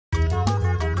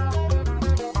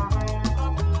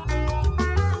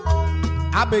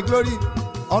abe glory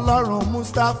ọlọ́run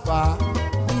Mustapha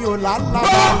ní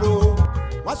ọ̀làlábàrò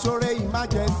wọ́n ṣoore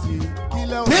emergency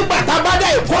kílẹ̀ òun. nígbà tá a bá dá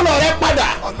ìkólọ rẹ padà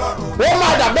ó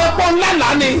máa dàbẹ́ pọ́ ńlá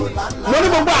lánì lórí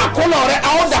gbogbo àkólọ rẹ a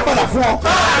ó dà padà fún ọ.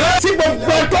 tí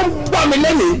gbogbo ẹ tó ń gbọ́ mi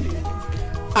lẹ́nìí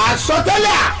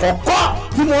àsọtẹ́lẹ̀ àkọ́kọ́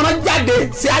tí mo rán jáde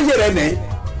sí ayé rẹ nìyí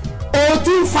o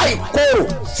ti ń fa ìkorò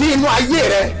sí inú ayé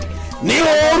rẹ ní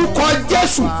orúkọ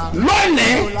Jésù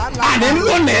lónìí àní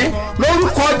lónìí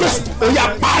lórúkọ Jésù ó yá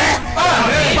parẹ́.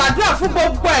 gbàdúrà fún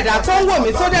gbogbo ẹ̀dá tó ń wò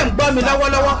mí tó dẹ̀ ń gbọ́ mi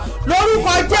lọ́wọ́lọ́wọ́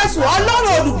lórúkọ Jésù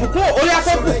Ọlọ́run olùbùkún ó yá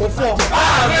kó bùkún fún ọ.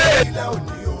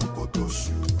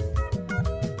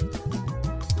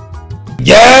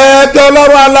 jẹ́ kí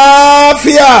Ọlọ́run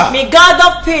àlàáfíà May God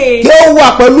of peace kí ó wà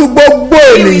pẹ̀lú gbogbo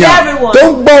ènìyàn tó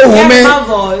ń gbọ́ ohùn mi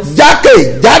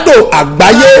jákèjádò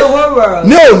àgbáyé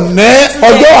ní òní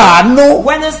ọjọ́ àánú.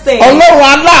 Ọlọ́run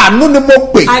aláàánú ni mo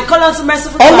pè.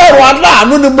 Ọlọ́run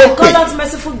aláàánú ni mo pè.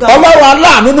 Ọlọ́run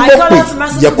aláàánú ni mo pè.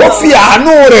 Jẹ́ kó fi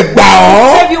àánú rẹ̀ gbà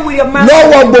ọ́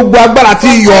lọ́wọ́ gbogbo agbára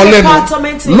tí yọ ọ́ lẹ́nu.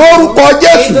 Lórúkọ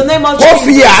Jésù kó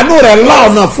fi àánú rẹ̀ lá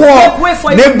ọ̀nà fún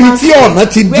ọ níbi tí ọ̀nà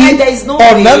ti dí.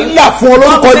 Ọ̀nà ńlá fún ọ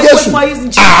lórúkọ Jésù.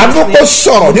 Àánú kó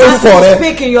sọ̀rọ̀ ní orúkọ rẹ̀.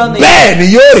 Bẹ́ẹ̀ ni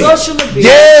yóò rí.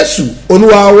 Jésù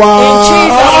Olúwa wa.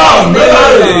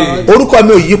 Orúkọ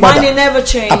mi ò yí padà.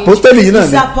 Apostoli yìí náà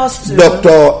ni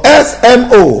Dr.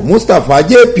 SMO Mustapha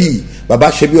JP Baba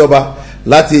Ṣebí Ọba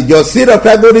láti ìjọ Seed of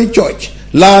Christ Golden Church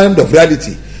Land of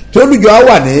Reality tí olùjọ á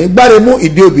wà ní Gbáremú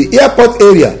Ìdíòbí Airport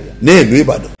area ní ìlú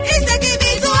Ìbàdàn.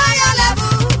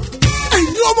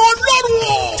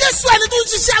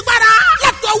 ṣiṣẹ́ agbára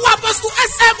látọwọ́ apọ́sítù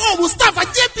SMO Mustapha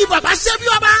JP Baba Ṣebí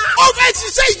Ọba ó fẹ́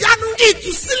ṣiṣẹ́ ìyanu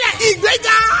ìtúsílẹ̀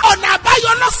ìgbéga ọ̀nà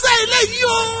àbáyọ lọ́sẹ̀ eléyìí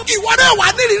o ìwọ náà wà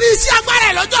nírìírí iṣẹ́ agbára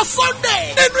ẹ̀ lọ́jọ́ Sunday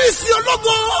nínú ìsìn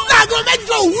ológo láago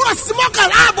 8 òwúrọ̀ sí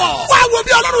 11 àbọ̀ wá wo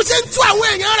bí Ọlọ́run ṣe ń tú àwọn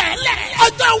èèyàn rẹ̀ lẹ̀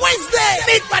ọjọ́ Wednesday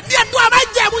ní ìpàdé ẹ̀tọ́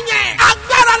àbájẹ̀mú yẹn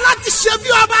agbára láti Ṣebí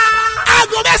Ọba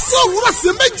aago 9 òwúrọ̀ sí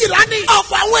 12 ní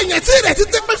ọ̀pọ̀ àwọn èèyàn tí ìrètí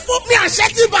ti pín fún ní àṣẹ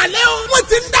ti balẹ̀ o wọ́n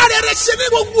ti ń dáre rẹ̀ ṣe ní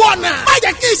gbogbo ọ̀nà má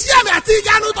jẹ́ kí iṣẹ́ àmì àti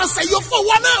ìyanu tọ̀sẹ̀ yóò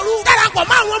fowó náà rú darapọ̀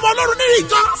mọ́ àwọn ọmọ Ọlọ́run nínú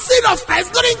ìjọ Seed of Christ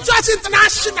Golden Church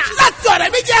International láti ọ̀rẹ́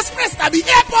méjì express tàbí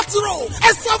airport road ẹ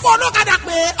sọ fún ọlọ́kadà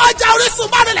pé ọjà Orísun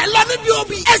bá rẹ̀ lọ níbi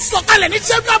òbí ẹ sọ̀kalẹ̀ ní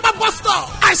Ṣebí Ọba bus stop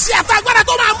àṣẹ àtàgbàdà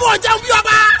tó máa mú ọjà bí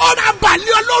ọba ó máa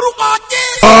bàlẹ́ ọ lórúkọ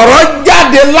Jésù. ọ̀rọ̀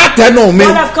jáde látẹnu mi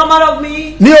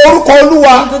ní orúkọ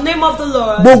Olúwa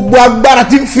gbogbo agbára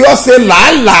tí ń fi ọ́ ṣe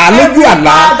làálàá lójú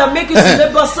àlá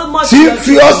tí ń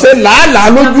fi ọ́ ṣe làálàá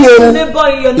lójú oorun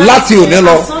láti òní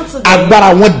lọ agbára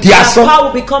wọn di asán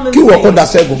kí wọ́n kó da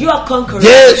ṣẹ́gun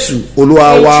Jésù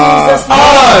Olúwa wa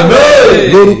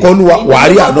àmín lórúkọ Olúwa wàá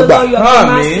rí ànúgbà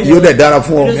yóò dẹ̀ dára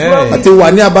fún ọ àti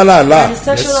wà ní abala àlá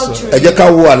ẹ jẹ́ ká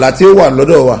wo àlá tí ó wà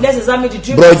lọ́dọ̀ wa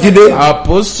Bùrọ̀jídé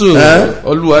Apostle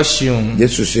Olúwa ṣeun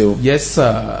Jésù ṣeun. Yes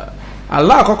sir.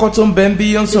 àlá àkọ́kọ́ tó ń bẹ ń bí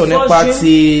yóò sọ̀rọ̀ nípa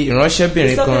ti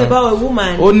ìránṣẹ́bìnrin kan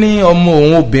ó ní ọmọ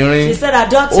òun obìnrin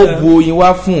ó bu oyin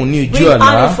wá fún òun ní ojú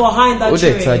àlá ó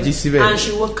dẹ̀ tají síbẹ̀.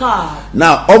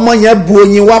 now ọmọ yẹn bu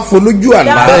oyin wá fún lójú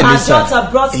àlá bẹ́ẹ̀ ni sà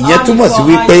ìyẹn túmọ̀ sí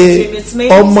wípé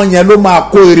ọmọ yẹn ló máa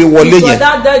kó ire wọlé yẹn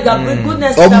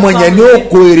ọmọ yẹn ni ó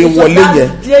kó ire wọlé yẹn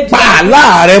pa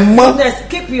àlá rẹ mọ́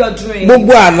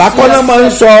gbogbo àlá kọ́nà máa ń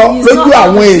sọ lójú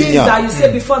àwọn èèyàn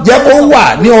jẹ́ kó wà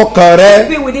ní ọkàn rẹ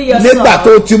nígbà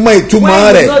tó ti mọ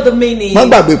ìtumọ̀ rẹ̀ má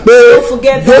gbàgbé pé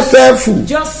Jósẹ́fù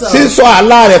sísọ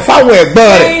àlá rẹ̀ fáwọn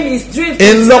ẹ̀gbọ́n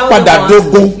rẹ̀ ńlọ́padà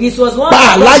dógún pa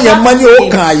àlá yẹn mọ́ ní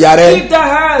ọkàn àyà rẹ̀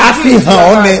àfihàn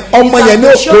ọ̀nẹ́ ọmọ yẹn ní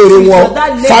òkèèrè wọn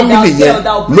fámìlì yẹn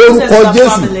lórúkọ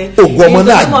Jésù ògo ọmọ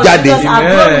náà jáde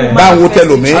báwo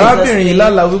tẹlòmí. arábìnrin yìí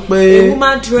lálàá wípé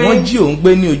wọ́n jí òun gbé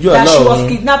ní ojú àlá òun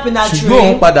ṣùgbọ́n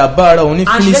òun padà bá ara òun ní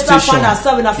filling station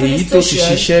èyí tó ti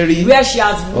ṣiṣẹ́ rí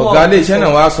ọ̀gá ilé iṣẹ́ náà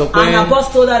wá sọ pé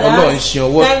Ọlọ́run ṣe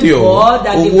ọwọ́ tẹ̀ ọ́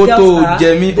owó tó jẹ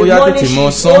mí ó yá tètè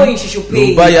mọ́ san ló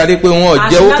bá yarí pé wọn ò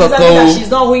jẹ́wọ́ kankan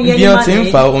o bí wọ́n ti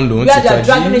ń fa òun lòun ti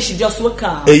tají.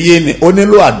 èyí ni ó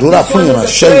nílò àdúrà fún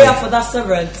ìránṣẹ́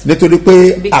yẹn nítorí pé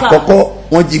àkọ́kọ́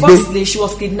wọ́n jí gbé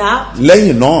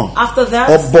lẹ́yìn náà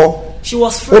ó bọ́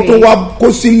ó tún wá kó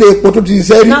sílé epo tó ti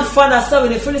ṣiṣẹ́ rí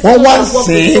wọ́n wá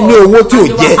sìn ní owó tí ò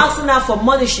jẹ́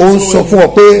ó ń sọ fún ọ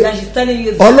pé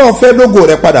Ọlọ́run fẹ́ lógo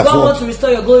rẹ padà fún ọ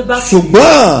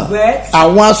ṣùgbọ́n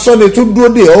àwọn asọ́ni tún dúró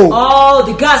dè ọ́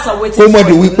kó mọ̀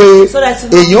di wípé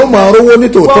èèyàn máa rówó ní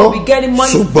tòótọ́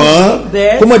ṣùgbọ́n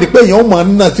kó mọ̀ di pé èèyàn máa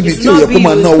ná síbi tí ò yẹ kó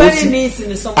máa ná owó sí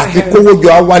àti kówó jọ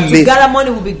á wá lé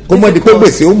kó mọ̀ di pé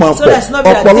gbèsè ó máa pọ̀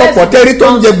ọ̀pọ̀lọpọ̀ tẹ́rí tó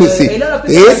ń jẹ gbèsè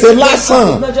èé ṣe lásán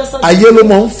ayé ló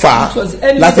máa ń fà á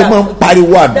láti máa ń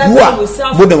pariwo àdúrà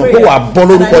bó dẹ̀ mọ̀ pé wà á bọ́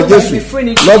lórúkọ Jésù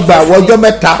lọ́gbà àwọn ọjọ́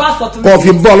mẹ́ta kó fi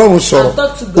bọ́ Ọlọ́run sọ̀rọ̀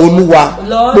Olúwa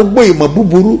gbogbo ìmọ̀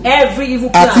búburú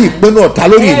àti ìpinnu ọ̀tá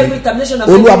lórí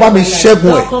mi Olúwa bá mi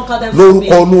ṣẹ́gun ẹ̀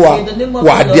lórúkọ Olúwa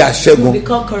wà á di àṣẹ́gun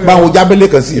báwo jábẹ́lẹ̀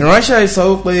kan sí. ìránṣẹ́ sọ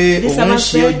pé òun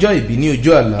ṣe ọjọ́ ìbí ní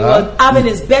ojú àlá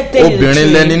obìnrin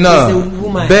lẹni náà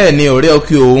bẹ́ẹ̀ ni ọ̀rẹ́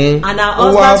ọkẹ òun ó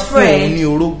wá fún òun ní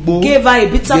orógbó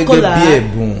gẹ́gẹ́ bí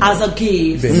ẹ̀bùn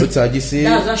bẹ́ẹ̀ ló tají sí.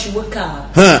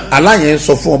 aláyẹn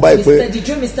sọ fún ọ báyìí pé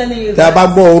tá a bá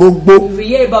gbọ́ orógbó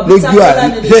lójú àlá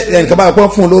ẹnìkan bá gbọ́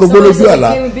fún orógbó lójú àlá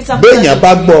béèyàn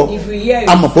bá gbọ́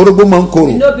amọ̀pọ̀ orógbó máa ń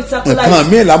korò nǹkan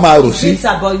míì la máa rò sí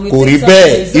kò rí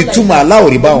bẹ́ẹ̀ ìtumọ̀ aláwọ̀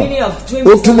rí báwọn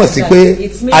ó túmọ̀ sí pé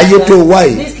ayé tó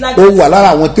wáyé ó wà lára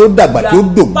àwọn tí ó dàgbà tí ó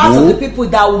dògbó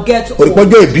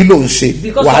òrìpọ́jọ́ ìbí ló ń ṣe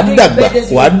wàá dàgbà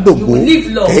wàá dògbó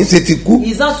kìí ṣe ti kú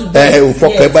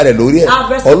òfọkàn balẹ̀ lórí ẹ̀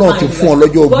Ọlọ́run ti fún ọ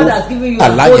lọ́jọ́ ogbó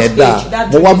aláyẹn dáa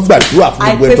mo wá gbàdúrà fún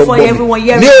gbogbo ẹ̀ tó gbọ́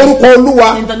mi ní orúkọ Olúwa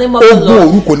ogun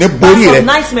òru kò ní borí rẹ̀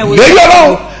lórí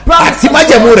Ọlọ́run àti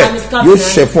májẹ̀mú rẹ̀ yóò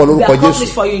ṣẹ fún ọ lórúkọ Jésù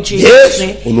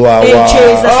Olúwa wa.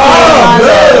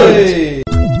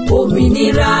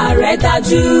 Òmìnira rẹ̀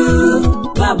dájú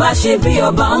bàbá ṣe bí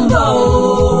ọba ń bọ̀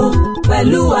o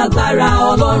pẹ̀lú agbára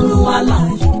Ọlọ́run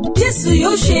alààyè Jésù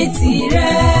yóò ṣe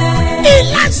tirẹ̀.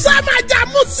 Ìlàṣà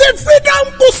Májàmú sí Freedom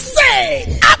Crusade.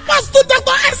 Apostle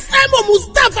Dr. S.M.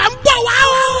 Mustapha ń bọ̀ wá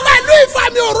o. Pẹ̀lú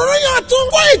ìfàmì òróró yàn tún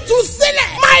kó ìtúsílẹ̀.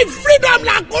 My Freedom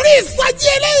làkúrí ìsọjí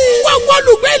eléyìí. Gbogbo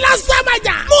olùgbé Ìlàṣà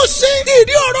Májà. Mùṣín,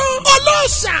 Ìdí Òro,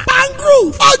 Olóòṣà, Pangru,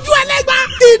 Ojú Ẹlẹ́gbà,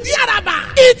 Ìdí Àràbà,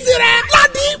 Ìtìrẹ,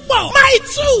 Ládìpọ̀,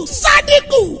 Maitu,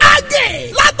 Sádíkù, Àgè.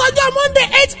 Látọjọ́ Monday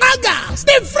 8 August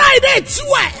ní Friday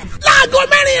 12. Láago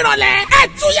 4 ìrọ̀lẹ́.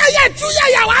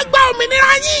 Ẹ̀túyẹ̀yẹ̀ wá gba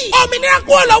òmìnira yín. Òmìnira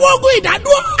kúrò lọ́wọ́ ogun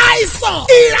ìdádúró. Àìsàn,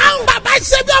 ìráhùn. Bàbá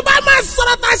ṣe bí ọba máa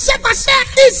sọ̀rọ̀ taṣẹ́taṣẹ́.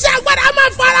 Iṣẹ́ agbára máa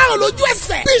farahàn lójú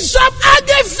ẹsẹ̀. Bishop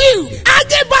Agefield,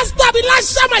 Age bus stop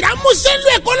Ìlàṣà Májà Mùṣín ìlú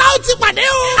Èkó la ó ti pàdé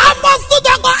o. Apostle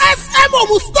Dr. S.M.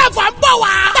 Mustapha ń bọ̀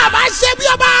wá. Bàbá ṣe bí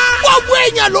ọba. Gbogbo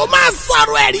èèyàn ló máa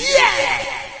sọ̀rọ̀ ẹ̀rí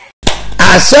ẹ̀.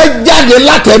 àṣẹ jáde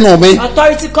látẹnu mi.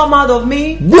 authority come out of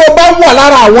me. bí o bá wà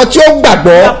lára àwọn tí ó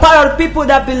gbàgbọ́. you are part of the people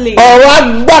that believe. ọ̀rọ̀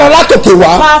agbára látòkè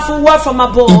wá. powerful word from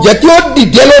above. ǹjẹ́ kí ó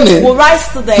dìde lónìí. will rise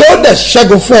today. kí ó dẹ̀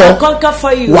ṣẹ́gun fún ọ. and conquer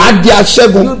for you. wàá di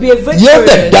aṣẹ́gun. you will be a victory. yóò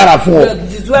dẹ̀ dára fún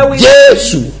ọ.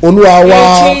 Jésù Olúwa wa.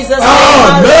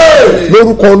 Amen.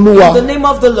 Lórúkọ Olúwa. In the name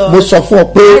of the Lord. Mo sọ fún ọ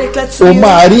pé o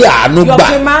máa rí àánú gbà.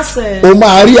 O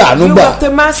máa rí àánú gbà.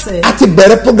 A ti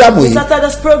bẹ̀rẹ̀ programu yìí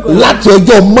láti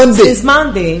ọjọ́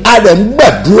Monday. A dẹ̀ ń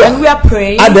gbàdúrà.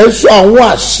 A dẹ̀ ń sọ àwọn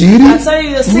àṣírí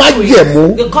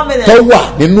májẹ̀mú tó wà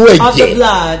nínú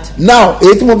ẹ̀jẹ̀. Now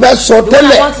èyí tí mo fẹ́ sọ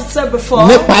tẹ́lẹ̀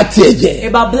nípa ti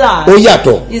ẹ̀jẹ̀ ó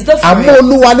yàtọ̀. Àmọ́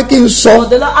Olúwa ní kí n sọ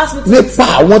nípa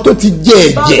àwọn tó ti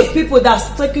jẹ ẹ̀jẹ̀.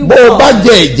 Bó o bá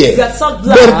jẹ ẹ̀jẹ̀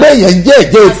bẹ́ẹ̀ pé èèyàn jẹ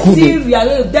ẹ̀jẹ̀ ikú ni.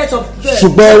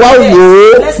 Ṣùgbọ́n ẹ wá wò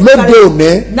ó lóde òní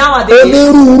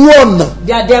onírúurú ọ̀nà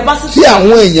tí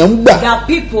àwọn èèyàn ń gbà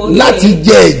láti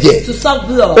jẹ ẹ̀jẹ̀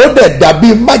ó dẹ̀ dàbí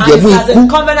májẹ̀mú ikú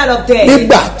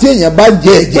nígbà tí èèyàn bá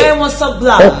jẹ ẹ̀jẹ̀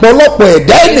ọ̀pọ̀lọpọ̀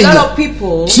ẹ̀dá ènìyàn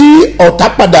tí ọ̀tá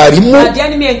padà rí mú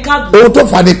ohun tó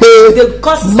fà ni pé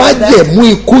májẹ̀mú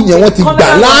ikú yẹn wọ́n ti gbà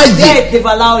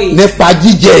láàyè nípa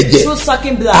jíjẹ ẹ̀jẹ̀.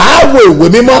 Àwọ̀ ìwé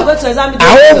mímọ́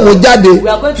àwọn mú jáde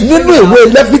nínú ìwé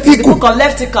lẹ́fítíkù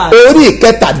orí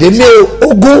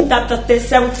ìkẹtàdínlógún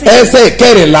ẹsẹ̀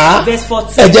ìkẹrìnlá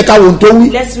ẹ jẹ́ ká wo ohun tó wí.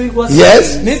 Yes.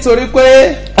 Nítorí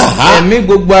pé ẹ̀mí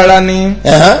gbogbo ara ni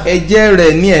ẹ̀jẹ̀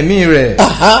rẹ̀ ní ẹ̀mí rẹ̀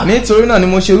nítorí náà ni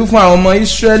mo ṣe wí fún àwọn ọmọ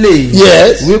Ísírẹ́lì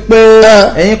wípé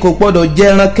ẹ̀yin kò gbọ́dọ̀ jẹ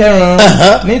ẹrankẹ́ran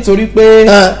nítorí pé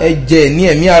ẹ̀jẹ̀ ní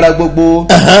ẹ̀mí ara gbogbo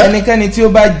ẹnikẹ́ni tí ó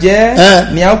bá jẹ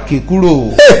ni a ó ké kúrò.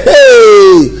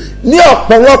 Ní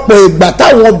ọ̀pọ̀lọpọ̀ ìgbà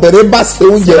táwọn obìnrin bá ṣe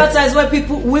oúnjẹ. sometimes when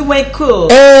people women cook.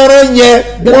 ẹran yẹn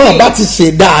wọn bá ti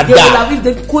ṣe dáadáa.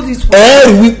 ẹ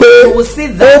rí wípé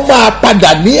ó máa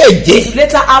padà ní ẹ̀jẹ̀.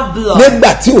 later have blood.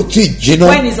 nígbà tí ò tí ì jiná.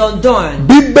 when it's undone.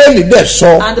 Bíbélì dẹ̀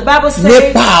sọ. and the Bible says.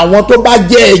 nípa àwọn tó bá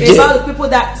jẹ ẹ̀jẹ̀. about the people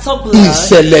that suck blood.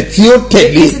 ìṣẹ̀lẹ̀ tí ó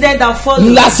tẹ̀lé. the incident that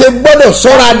follows. la ṣe gbọ́dọ̀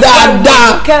ṣọ́ra dáadáa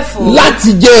láti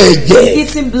jẹ ẹ̀jẹ̀.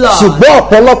 eating blood. ṣùgbọ́n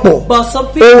ọ̀pọ̀lọpọ̀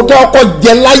ohun tó kọ́kọ́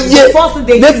jẹ láyé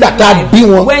nígbà tá a bí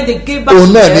wọn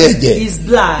òun náà ní ẹ̀jẹ̀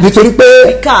nítorí pé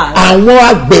àwọn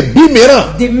agbẹ̀bí mìíràn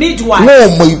wọn ò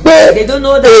mọ̀ pé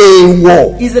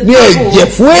èèwọ̀ ní ẹ̀jẹ̀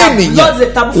fún ènìyàn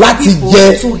láti jẹ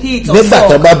nígbà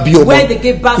tó bá bí ọmọ.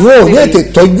 wọn ò ní ètè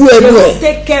tọ́jú ẹnu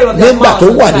ẹ̀ nígbà tó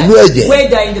wà nínú ẹ̀jẹ̀.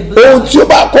 ohun tí ó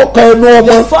bá kọ́kọ́ ẹnu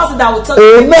ọmọ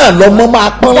òun náà lọ́mọ máa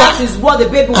pọ́n lá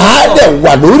á dẹ̀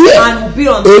wà lórí ẹ̀.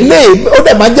 eléyìí ó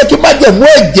dẹ̀ máa jẹ́ kí májẹ̀mú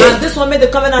ẹ̀jẹ̀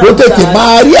ó tètè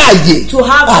máa rí àyè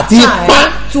àti ipá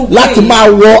láti máa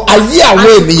wọ ayé àwọn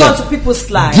ènìyàn.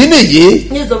 ìdí nìyí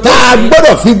tá a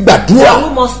gbọ́dọ̀ fi gbàdúrà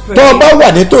tó o bá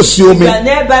wà nítòsí omi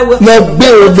lọ gbé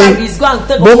omi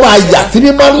mo máa yà sí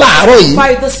mímọ́ láàárọ̀ yìí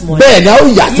bẹ́ẹ̀ ni a ó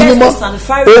yà sí mímọ́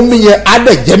omi yẹn á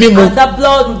dẹ̀ jẹ́ mímu.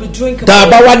 tá a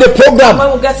bá wá dé program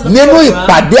nínú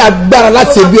ìpàdé agbára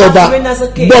láti ẹbí ọba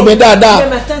gbọ́ mi dáadáa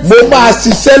mo máa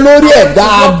ṣiṣẹ́ lórí ẹ̀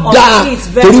dáadáa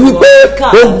torí wípé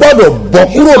o gbọ́dọ̀ bọ́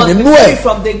kúrò nínú ẹ̀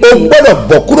o gbọ́dọ̀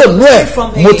bọ́ kúrò nínú ẹ̀.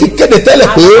 mo ti kéde tẹ́lẹ̀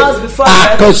pé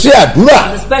àkànṣe àdúrà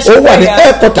ó wà ní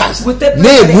headquarters ní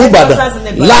ìlú Ìbàdàn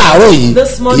láàárọ̀ yìí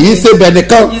kì í ṣe bẹ́ẹ̀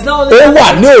nìkan ó wà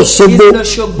ní Òṣogbo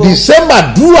dìsẹ́mbà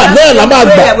àdúrà náà la máa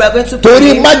gbà torí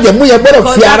májẹ̀mú yẹn gbọ́dọ̀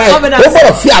fi ara ẹ̀ ó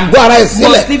gbọ́dọ̀ fi àgọ́ ara ẹ̀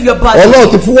sílẹ̀. Ọlọ́run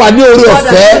ti fún wa ní oore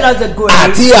ọ̀fẹ́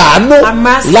àti àánú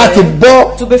láti bọ́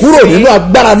kúrò nínú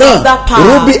agbára náà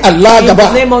rúbí alágaba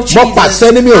mọ́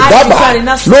pàṣẹ ní mi ò dábàá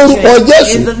lórúkọ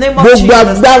Jésù gbogbo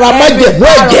agbára májẹ̀mú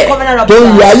ẹ̀jẹ̀ tó ń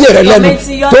yọ ayé rẹ lẹ́nu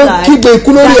tó ń kígbe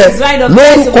ikú lórí ẹ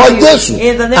lórúkọ Jésù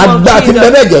àgbà àti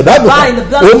mẹ́mẹ́jẹ̀ dábòbò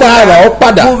ó máa rà ọ́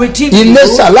padà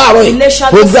Iléṣà láàárọ̀ yìí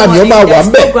program yẹn máa wà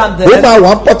ń bẹ̀ ó máa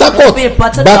wà ń Port Harcourt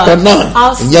bákan náà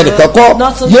ìyẹn nìkan kọ́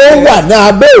yóò wà ní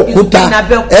Abẹ́òkúta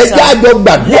ẹjẹ́ àjọ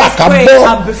gbàdúrà ká bọ́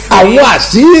àwọn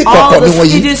àṣírí kọ̀ọ̀kan ni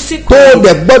wọ̀nyí tó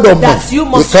dẹ̀ gbọ́dọ̀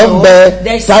mọ̀ ìkan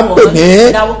bẹ sáńpẹ̀ ní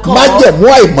májẹ̀mú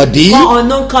àìmọ̀dí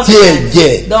ti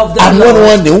ẹ̀jẹ̀ àwọn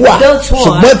wọn ní wà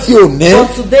ṣùgbọ́n tí ò ní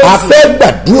a fẹ́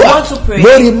gbàdúrà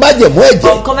lórí májẹ̀mú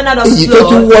ẹ̀jẹ̀ èyí tó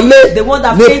ti wọlé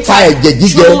nípa ẹ̀jẹ̀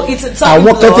jíjẹ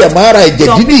àwọn kan tẹ̀ máa ra ẹ̀jẹ̀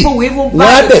dídì wọ́n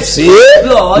á dẹ̀ ṣe é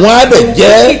wọ́n á dẹ̀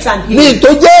jẹ́ ní tó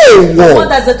jẹ́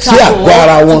èèwọ̀ sí àgọ́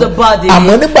ara wọn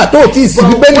àmọ́ nígbà tó ti sí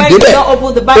bíbélì débẹ̀ o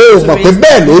mọ̀ pé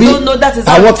bẹ́ẹ̀ lórí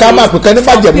àwọn kan máa pè kan ní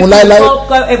májẹ̀mú láéláé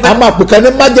a máa pè kan ní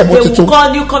májẹ̀mú tuntun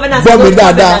gbọ́ mi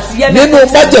dáadáa nínú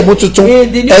májẹ̀mú tuntun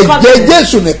ẹ̀jẹ̀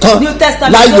Jésù nìkan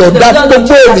láyọ̀dá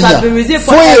gbogbo ènìyàn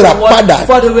fún ìràpadà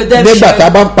nígbà tá a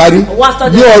bá ń parí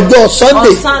ní ọjọ́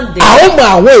Sunday a ó mọ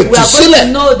àwọn ìtúsílẹ̀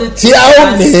tí a ó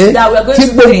ní tí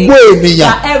gbogbo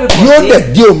ènìyàn yóò dẹ̀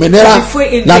di òmìnira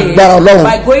lágbára Ọlọ́run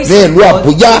ní ìlú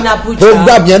Àbújá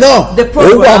program yẹn náà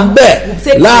ó wà ń bẹ̀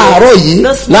láàárọ̀ yìí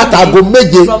látago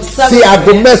 7 sí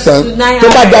aago 9 tó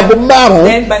bá dago 5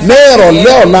 ní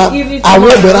ìrọ̀lẹ́ ọ̀la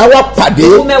àwọn obìnrin wa pàdé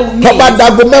tó bá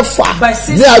dago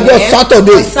 6 ní ọjọ́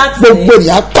Saturday gbogbo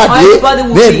ènìyàn pàdé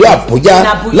ní ìlú Àbújá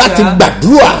láti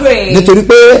gbàdúrà nítorí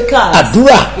pé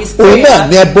àdúrà òun náà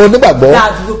ní ẹbọ onígbàgbọ́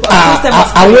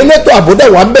àwọn elétò àbúdá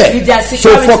wà ń bẹ̀ so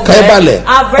fọkàn ẹ balẹ̀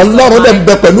Ọlọ́run dẹ̀ ń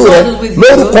bẹ pẹ̀lú rẹ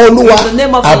lórúkọ Olúwa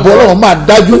àbọ̀ Ọlọ́run máa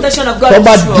dájú tó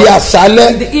bá di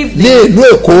àṣálẹ́ ní ìlú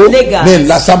Èkó ní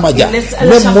Ìlàsàmàjà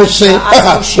ní Mùṣín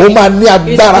ó máa ní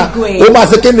agbára ó máa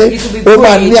ṣe kíni ó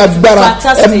máa ní agbára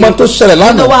ẹmọ tó ṣẹlẹ̀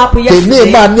lánàá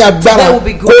tèmi máa ní agbára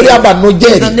kórè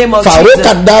àbànújẹ́ rí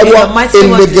fàrókà dárúwá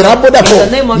èlègèrè abúdàpọ̀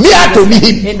ní àtòmí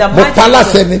mo pa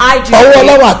láṣẹ ni ọwọ́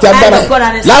Ọlọ́run àti agbára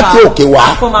ẹ̀ láti òkè wá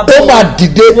ó máa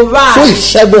dìde fún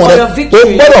ìṣẹ́gun rẹ tó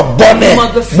gbọ́dọ̀ bọ́ nẹ̀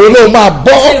mo ní o máa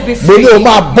bọ́ mo ní o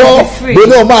máa bọ́ mo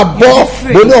ní o máa bọ́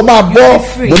mo ní o máa bọ́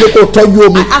mo ní kó tọ́jú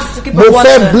omi mo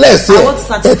fẹ́ bless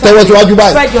ẹ tẹ́wọ́ síwájú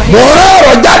báyìí mo rán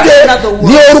ọ̀rọ̀ jáde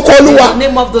ní orúkọ Olúwa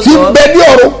tí ń bẹ ní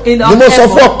ọ̀run ni mo sọ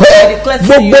fún ọ pé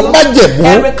gbogbo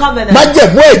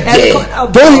májẹ̀mú ẹ̀jẹ̀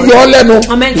tó ń yọ ọ lẹ́nu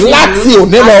láti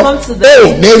òní lọ ó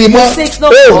ní rí mọ́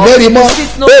ó ní rí mọ́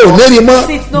ó ní rí mọ́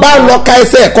bá lọ ka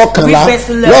ẹsẹ̀ kọkànlá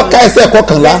lọ ka ẹsẹ̀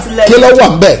kọkànlá kí ló wà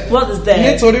ń bẹ̀.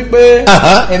 nítorí pé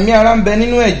ẹ̀mí ara ń bẹ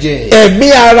nínú ẹ̀jẹ̀. ẹ̀mí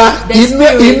ara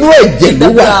inú ẹ̀jẹ̀ ló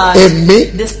wà ẹ̀mí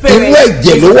inú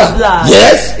ẹ̀jẹ̀ ló wà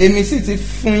yes. èmi sì ti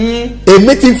fún yín.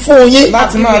 èmi ti fún yín.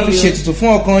 láti máa fi ṣètùtù fún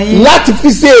ọkàn yín. láti fi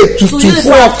ṣe ètùtù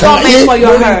fún ọkàn yín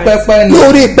lórí pẹpẹ ni.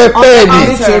 lórí pẹpẹ ni.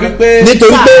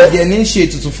 nítorí pé ẹ̀jẹ̀ ní í ṣe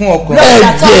ètùtù fún ọkàn.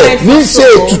 ẹ̀jẹ̀ ní í ṣe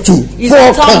ètùtù fún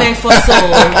ọkàn.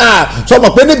 sọmọ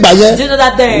pé nígbà yẹn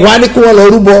wọn á ní kí wọn lọ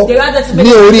rúbọ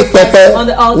ní orí pẹpẹ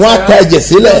wọn á ta ẹ̀jẹ̀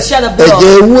sílẹ̀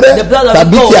ẹ̀jẹ̀ ewúrẹ́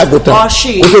tàbí ti àgùntàn ó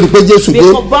tó di pé Jésù dé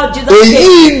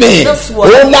èyí ni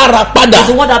ó lára padà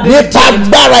nípa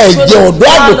agbára ẹ̀jẹ̀ ọ̀dọ́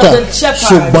àgùntàn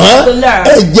ṣùgbọ́n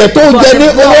ẹ̀jẹ̀ tó ń jẹ ní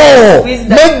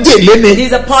májèlé ni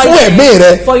fún ẹ̀mí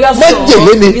rẹ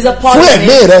májèlé ni fún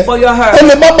ẹ̀mí rẹ ó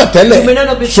lè má mọ̀ tẹ́lẹ̀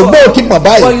ṣùgbọ́n o ti mọ̀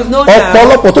báyìí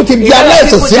ọ̀pọ̀lọpọ̀ tó ti di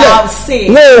aláìsàn sílẹ̀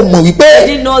wọn ò mọ̀ wípé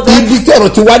ibi tí ọ̀rọ̀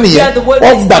ti wá nìyẹn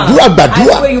ọ gbàdúrà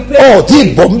ọ tí ì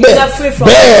bọ̀ ń bẹ̀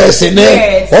bẹ́ẹ̀ sì ni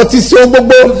ọ ti ṣe ohun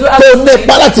gbogbo tó ní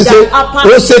ipá láti ṣe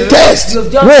o ṣe test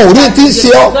wọn ò rí ti ṣe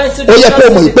ọ ó yẹ kó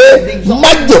mọ̀ pé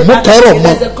májèmú kẹrọ̀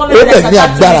mọ́ ó bẹ̀ ní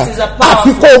agbára àfi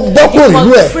kó gbọ́kùn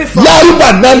nínú ẹ̀ yárùbá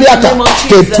náníàkà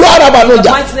kètú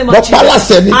arabanujà lọ́pàá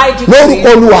aláṣẹ ni lórúkọ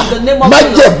Olúwa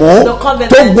májèmú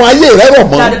tó gun ayé rẹ̀ rọ̀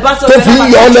mọ́ tó fi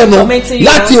ń yọ ọ lẹ́nu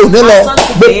láti òní lọ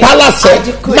gbé pálásẹ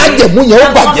májèmú yẹn ó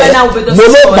bàjẹ́ mo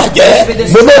ló bàjẹ́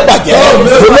mo ló bàjẹ́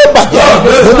mo ló bàjẹ́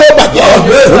mo ló bàjẹ́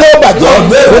mo ló bàjẹ́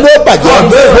mo ló bàjẹ́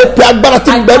mo pe agbára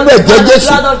tí ń bẹ nínú ẹ̀jẹ̀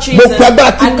Jésù mo pe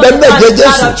agbára tí ń bẹ nínú ẹ̀jẹ̀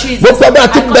Jésù mo pe agbára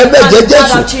tí ń bẹ nínú ẹ̀jẹ̀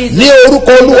Jésù ní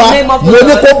orúkọ Olúwa mo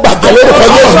ní kó bàjẹ́ lórúkọ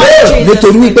Jésù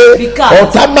nítorí wípé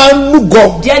ọ̀tá máa ń lúgọ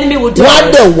wọ́n á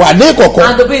dẹ̀ wà ní ìkọ̀kọ̀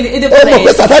ó mọ̀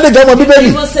pé Sátánì gan mọ̀ Bíbélì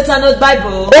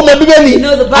ó mọ̀ Bíbélì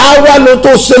àwa ló tó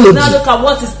ṣe lòdì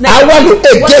àwa ló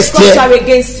against yẹ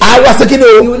àwa sekini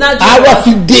o àwa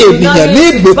fi dé ènìyàn ní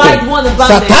ìgbèkùn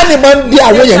Sátánì máa ń dé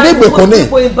àwọn èèyàn ní ìgbèkùn ní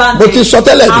mo ti sọ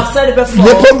tẹ́lẹ̀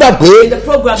ní program pé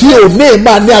tí ò ní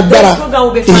máa ní agbára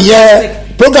ìyẹn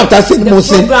program ta sí ni mo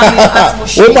ṣe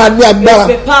ó máa ní agbára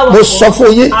mo sọ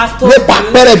fún yín nípa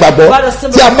àpẹẹrẹ ìgbàgbọ́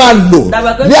tí a máa lò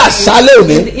ní àṣálẹ́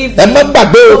òní ẹ má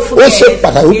gbàgbé ó ṣe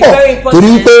pàtàkì pọ̀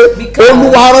torí pé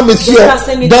Olúwa rán mi sí ọ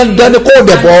dandan ni kò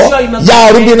dẹ̀bọ̀ ya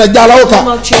arúgbó iná já aláwọ̀ kan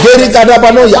jerry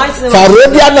gadaba náà yà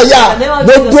fàrọ́bíà náà yà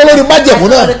mo dúró lórí májẹ̀mú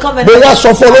náà mo wá sọ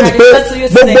fún ọ lónìí pé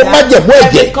gbogbo májẹ̀mú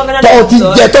ẹ̀jẹ̀ tó ti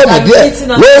jẹ tó mọ̀ díẹ̀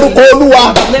lórúkọ Olúwa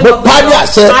mo pa ní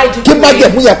àṣẹ kí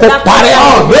májẹ̀mú yẹ kó parẹ́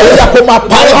ó yẹ kó máa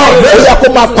parẹ́ ó yẹ kó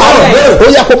máa parẹ́ ó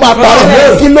yẹ kó máa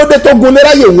parẹ́ kí ló dé tó gun lera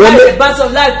yè wọlé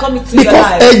because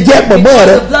ẹ̀jẹ̀ pọ̀mọ́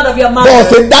rẹ bọ́ọ̀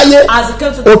ṣe dáyé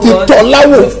o ti tọ́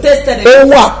láwò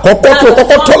ohun àkọ́kọ́ tó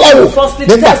kọ́kọ́ tọ́ láwò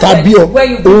nígbà tá a bí ọ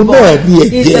òun náà ní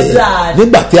ẹ̀jẹ̀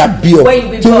nígbà tí a bí ọ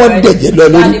tí wọ́n dẹ̀jẹ̀ lọ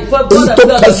lórí èyí tó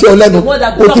kàn sí ọ lẹ́nu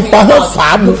o ti fa hàn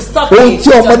fàámu ohun tí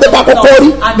ọmọdé bá kọ́kọ́ rí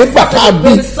nígbà tá a bí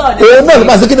òun náà ló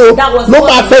máa ṣe kí ni o ló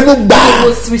máa fẹnu gbà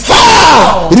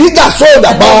fáà rígà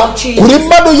sóòdà bá kùrí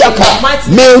mọ́nú yàkà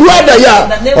mẹ́rù àdàyà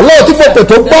ọlọ́run tí mo pè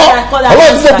tó gbọ́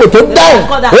ọlọ́run tí mo pè tó dáhùn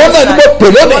òun náà ni mo pè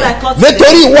lónìí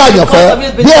nítorí ìwọ àyànfẹ́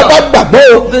bí ọba gbàgbọ́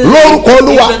lórúkọ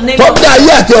Olúwa tó dá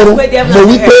ayé àti ọ̀run mo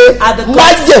wí pé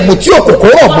májẹ̀mú tí òkòkò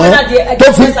rọ̀ mọ́ tó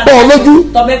fi pọ́n ọ lójú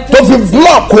tó fi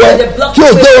búlọ̀kù ẹ tí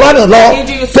ò jẹ́ ìrànà lọ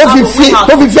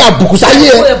tó fi àbùkù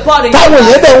sáyé ẹ táwọn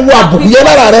èèyàn bẹ̀ ń wo àbùkù yẹn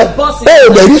lára rẹ ó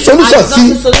lè rí solúsàn sí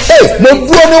mo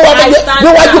dúró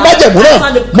níwájú májẹ̀mú náà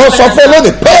mo sọ fún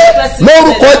lónìí pé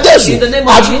lórúkọ Jésù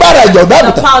agbára ìjọba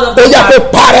àbùtà ó yá kó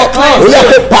parẹ́ ó yá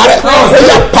kó parẹ́ ó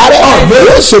yá parẹ́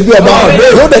yóò ṣe bí ọba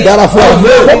yóò dẹ̀ dára fún ọ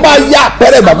mo máa yá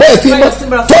àpẹẹrẹ bàbá ẹ̀ sí mọ́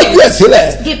tọ́jú ẹ̀ sílẹ̀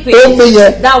omi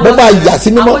yẹn mo máa yà sí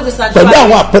mímọ́ pẹ̀lú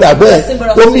àwọn àpẹẹrẹ àbẹ́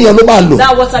ẹ̀ omi yẹn ló máa lò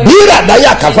bí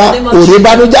ìràdáyà kàfa òrè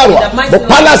ìbánújàrò mo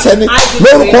pálásẹ ni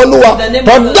lórúkọ Olúwa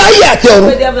tọ́dáyà àti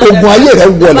ọ̀run ogun ayé rẹ̀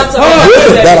wọlé yóò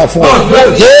dẹ̀ dára fún ọ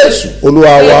Jésù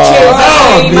Olúwa wa.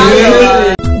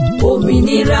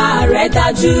 Òmìnira rẹ̀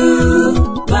dájú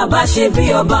bàbá ṣe bí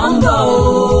ọba ń bọ̀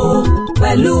o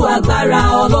pẹ̀lú agbára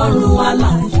Ọlọ́run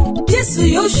alààyè Jésù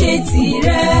yóò ṣe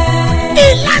tirẹ̀.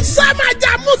 Ìlàṣà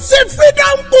májà Muslim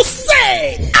Freedom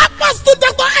Crusade Apostle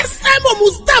Dr. SM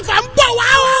Mustapha ń bọ̀ wá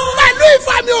o pẹ̀lú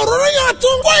ìfàmì òróró yàn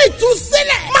tún kó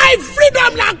ìtúsílẹ̀ My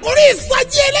Freedom làkúrí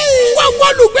ìsọjí eléyìí gbogbo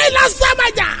olùgbé Ìlàṣà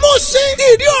májà Mushin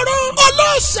ìdí òró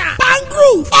olóòṣà Pangru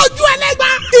ojú ẹlẹ́gbà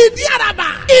ìdí àràbà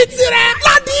ìtìrẹ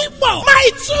ládìpọ̀ My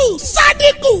Two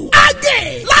Sadiku Agé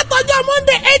látọjọ́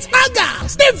Monday 8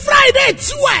 August the Friday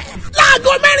 12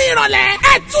 láago 4 ìrọ̀lẹ́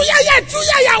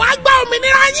ẹ̀túyàyà wàá gba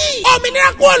òmìnira yín òmìnira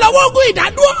kúrò lọ́wọ́ ogun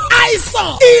ìdádúró àìsàn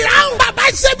ìráhùn bàbá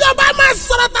ṣẹ́bi ọba máa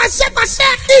sọ̀rọ̀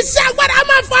tàṣẹ́tàṣẹ́ iṣẹ́ agbára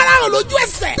máa farahàn lójú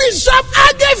ẹsẹ̀ Bishop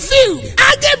Agefield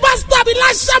Age bus stop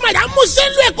Ìlàṣà májà Mushin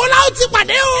lu Èkó la ó ti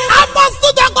pàdé o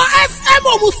Apostle Dr. SM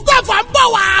Mustapha ń bọ̀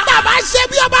wá bàbá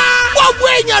ṣẹ́bi ọba gbogbo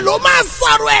èèyàn ló máa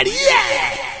sọ̀rọ̀ ẹ̀rí ẹ̀.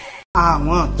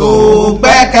 Àwọn tó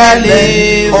gbẹ́kẹ̀lé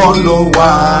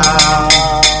Olúwa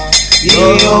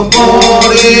yóò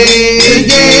borí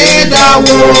ìjì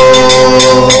dánwò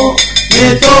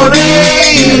nítorí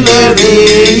ìlérí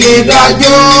yìí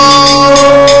dájú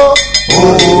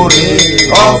oore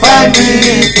ọ̀fẹ́ mi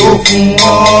tó fún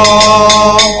ọ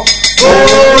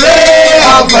oore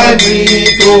ọ̀fẹ́ mi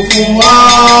tó fún ọ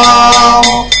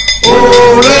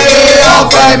oore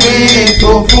ọ̀fẹ́ mi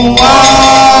tó fún ọ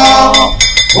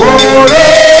oore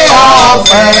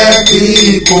ọ̀fẹ́ tí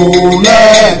kò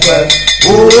lẹ́gbẹ̀ẹ́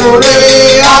oore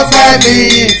ọ̀fẹ́ mi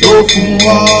tó fún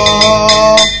ọ.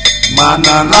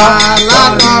 Mànàlá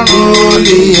látọ̀run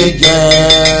lè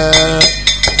jẹ́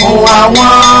fún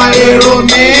àwọn èrò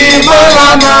mi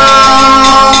mọ́lánà.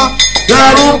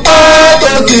 Dẹ̀rù pẹ́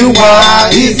tó ti wà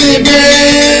ìsinmi.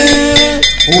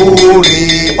 Oore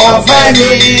ọ̀fẹ́ mi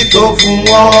tó fún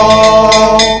ọ.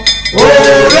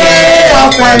 Oore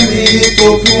ọ̀fẹ́ mi tó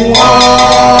fún ọ.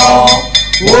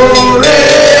 Oore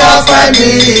ọ̀fẹ́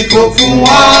mi tó fún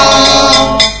ọ.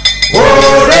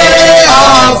 Oore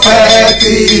ọ̀fẹ́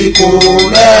tí kò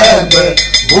lẹ́gbẹ́.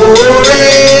 Oore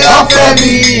ọ̀fẹ́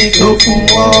mi tó fún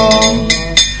ọ.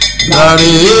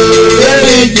 Láàrin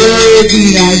eréje ti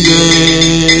ayé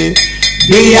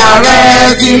bí ààrẹ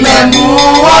tilẹ̀ mú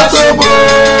wá sóbò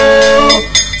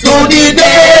tó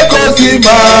dìde kò sì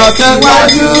máa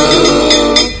tẹ̀wájú.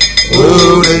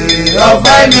 Oore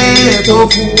ọ̀fẹ́ mi tó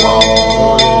fún ọ.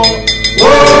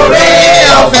 Oore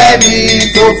ọ̀fẹ́ mi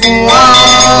tó fún ọ.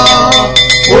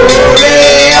 Oore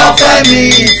ọ̀fẹ́ mi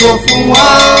tó fún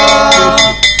ọ.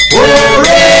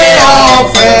 Oore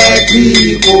ọ̀fẹ́ tí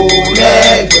kò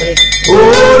lẹ́gbẹ́.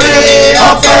 Oore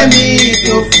ọ̀fẹ́ mi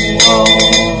tó fún ọ.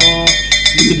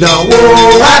 Ìdánwò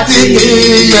àti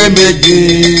iyèméjì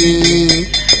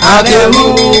àbẹ̀wò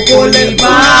kò lè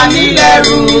bá mi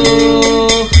lẹ́rù.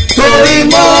 Torí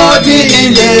mo di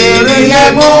ìlérí yẹn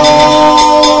mú.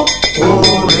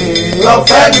 Oore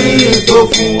ọ̀fẹ́ mi tó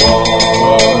fún ọ.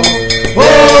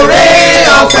 Oore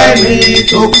ọ̀fẹ́ mi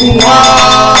tó fún ọ.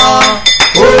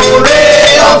 Oore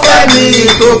ọ̀fẹ́ mi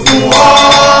tó fún ọ.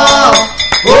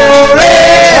 Oore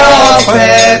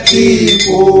ọ̀fẹ́ tí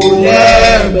kò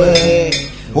lẹ́gbẹ́.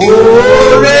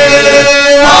 Oore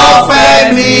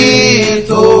ọ̀fẹ́ mi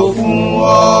tó fún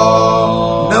ọ.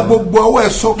 Na gbogbo ọwọ́ ẹ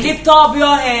sókè. Lift up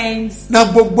your hands. Na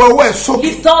gbogbo ọwọ́ ẹ sókè.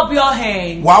 Lift up your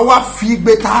hands. Wà á wá fi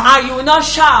igbe ta. And you will not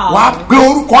shout. Wà á pe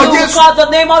orúkọ Jésù. You will call the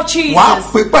name of Jesus. Wà á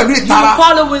pe pẹ̀lú ìtara. You will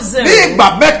call it with zeal. Ní ìgbà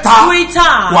mẹ́ta. 3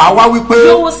 times. Wà á wá wípé.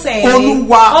 You will say,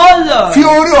 Olúwa. Oh Lord. Fi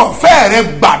orí ọ̀fẹ́ rẹ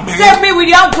gbà mí. Save me with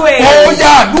your grace. Ó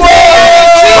yá dúró.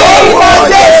 Orúkọ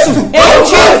Jésù.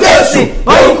 Orúkọ Jésù.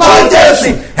 Orúkọ Jésù.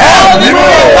 Ẹ̀mí mi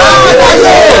ò bá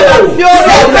àdáyé. Fi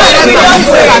orí ọ̀fẹ́ rẹ gbà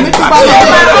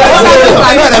mí.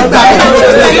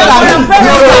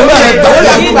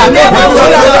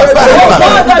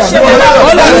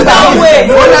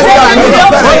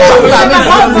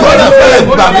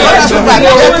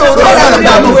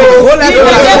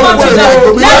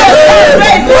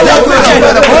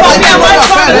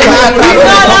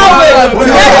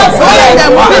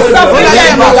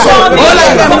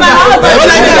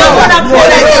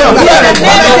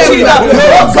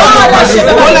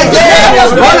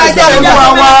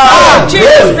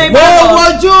 Mo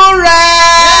wojú rẹ̀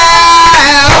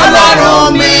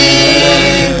Ọlọ́run mi,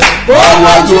 mo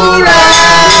wojú rẹ̀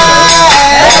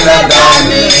Ẹlẹ́dà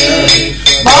mi,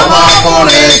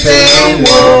 ọmọkùnrin tí ń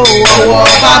wo ọwọ́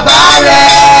bàbá rẹ̀,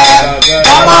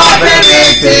 ọmọbìnrin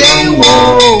tí ń wo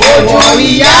ọwọ́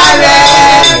ìyá rẹ̀.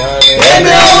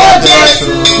 Èmi ò wo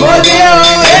Jésù, mo ní o,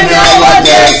 èmi ò wo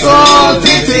Jésù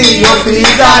títí yóò fi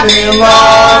jáde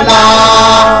lọ́la.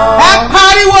 Ẹ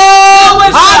pariwo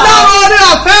Ọlọ́run orí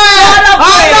ọ̀fẹ́,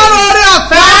 Ọlọ́run orí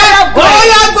ọ̀fẹ́, ó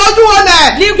yẹ gbójú wọlé,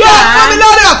 yóò fún mi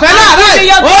lórí ọ̀fẹ́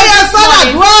láàárẹ̀, ó yẹ sọ́nà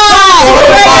dúró.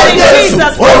 Orúkọ Jésù,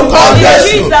 orúkọ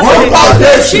Jésù, orúkọ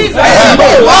Jésù. Ẹ̀mí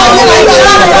wá wọlé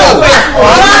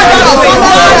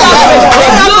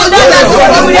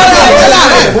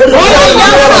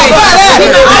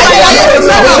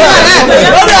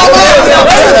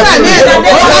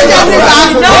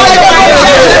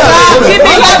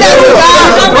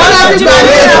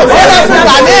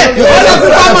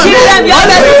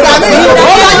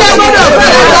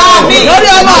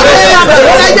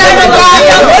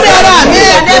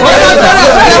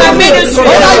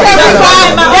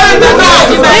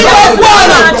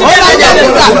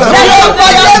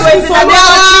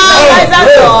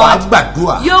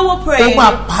You will pray.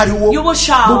 You will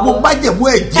shout.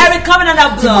 Every covenant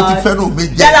of blood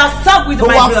that are stuck with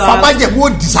my blood,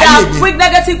 that are quick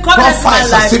negative covenants in my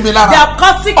life, that are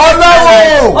causing sickness in my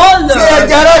life. Oh Lord,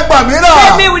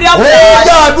 save me with your blood.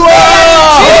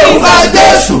 In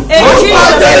Jesus' name.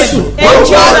 In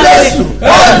Jesus' name.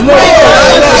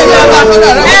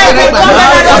 Every covenant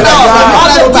of blood,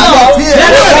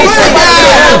 that are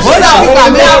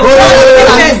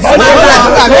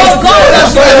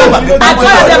I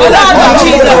call the blood of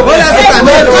Jesus. Save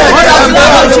me with the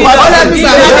blood of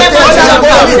Jesus.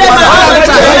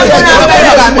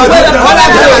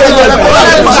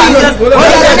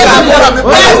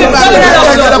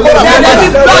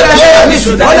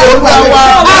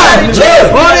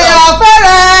 Orí ọ̀fẹ́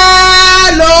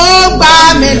rẹ̀ ló gbà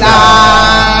mí là,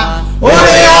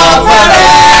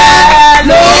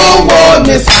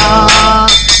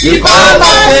 ìbá má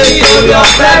ṣe ìtòrí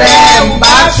ọ̀fẹ́ rẹ̀ ń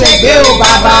bá ṣègbè o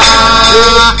bàbá.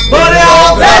 Oore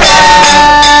ọ̀fẹ́ rẹ̀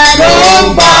ló ń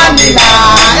bá nílà.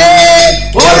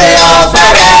 Oore ọ̀fẹ́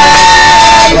rẹ̀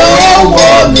ló ń wò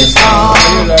mí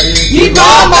sàn. Ìbá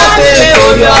má ṣe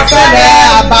ìtòrí ọ̀fẹ́ rẹ̀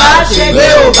àbá ṣègbè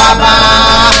o bàbá.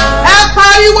 Ẹ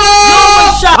pariwo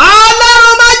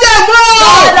Ọlọ́run má jẹ̀mú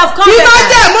o. Kí má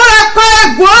jẹ̀mú rẹ pé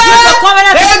ègbó ẹ̀jẹ̀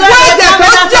tó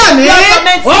jà mí.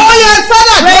 Ó yẹ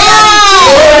sọ́dọ̀ tó.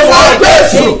 Orúkọ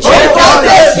Jésù, orúkọ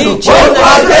Jésù, orúkọ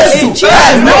Jésù.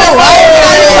 Ẹ̀mí wà ó yẹ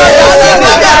Ọlọ́run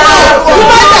má jẹ̀mú o. Kí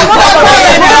má jẹ̀mú rẹ pé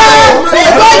ègbó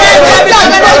ègbó ẹ̀jẹ̀ tó jà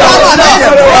mí lọ́wọ́ náà.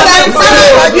 Ó lẹ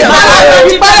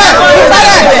ìpẹ́rẹ́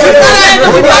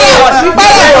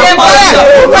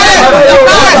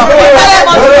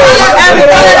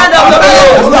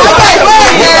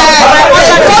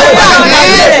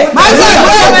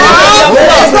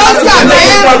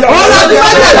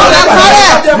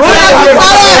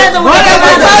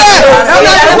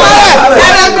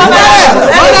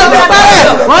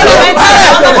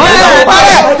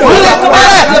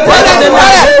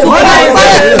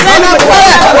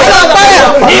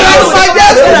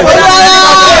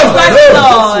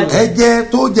ẹ̀jẹ̀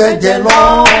tó jẹ̀jẹ̀ lọ.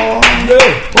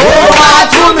 Ó wá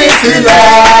tú mi sílẹ̀.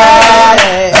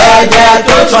 Ẹ̀jẹ̀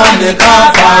tó tán ní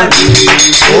Káfárì.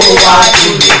 Ó wá tú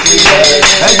mi sílẹ̀.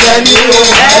 ẹ̀jẹ̀ ni o.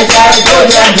 Ẹ̀jẹ̀ tó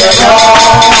jẹ̀jẹ̀ lọ.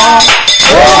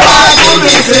 Ó wá tú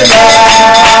mi sílẹ̀.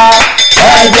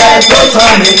 Ẹ̀jẹ̀ tó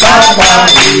tán ní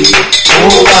Káfárì. Ó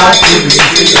wá tú mi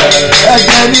sílẹ̀.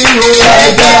 ẹ̀jẹ̀ ni o.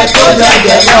 Ẹ̀jẹ̀ tó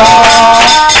jẹ̀jẹ̀ lọ.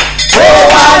 Ó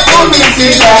wá tú mi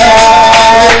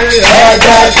sílẹ̀.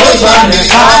 Ẹ̀jẹ̀ tó tán ní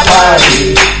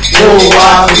Káfárì. Ó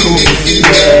wá tú mi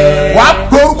sílẹ̀. wà á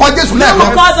pe orúkọ Jésù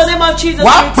lẹ́ẹ̀kan. call the name of Jesus.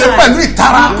 wà á pe pẹ̀lú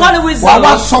ìtara. wà á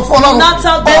wá sọ fún Ọlọ́run.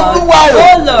 Olúwa o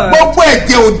gbogbo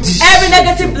ẹ̀jẹ̀ òdì. Every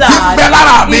negative blood ti bẹ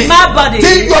lára mi. in my body.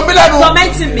 ti yọ mí lẹ́nu.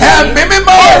 tormenting me. ẹ̀mí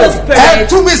mímọ́ Holy Spirit. ẹ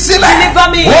tú mi sílẹ̀. Deliver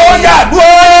me. ó yá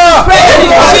dúró. Pray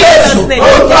in Jesus' name.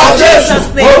 In Jesus'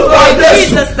 name. In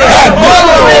Jesus' name.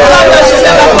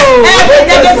 Every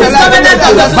negative covenant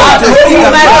of the blood in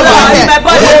my blood, in my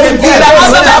body, in my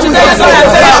husband, my children, my son, and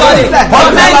very body.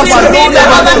 Tormenting me, my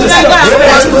husband, children, God, and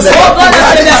parents. Oh God,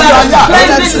 I say that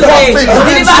cleanse me today. Deliver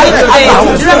me today.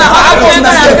 Deliver my husband,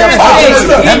 God, and parents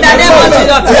today. In the name of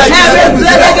Jesus. Every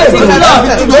negative blood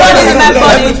running in my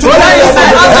body, running in my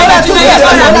husband, my children,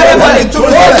 God, and very body. Oh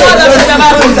God, I say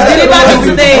that deliver me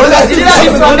today. Deliver me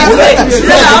from me today.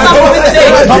 Deliver my husband from me today.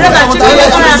 Deliver my children,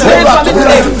 God, and parents from me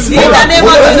today. In the name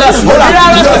of Jesus. Deliver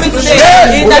us from me today.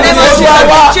 In the name of Jesus.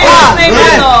 Jesus' name,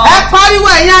 Lord. Ẹ pariwo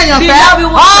ẹ̀yin àyànfẹ́.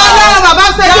 Ọlọ́run bàbá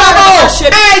ṣe bí ọmọ o.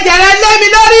 Ẹ̀jẹ̀ rẹ lé mi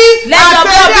lórí.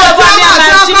 Àtẹ̀lé àti ọmọ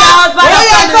àti ọmọ. Ó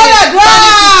yẹ sọ́dọ̀ dúró.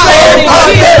 orúkọ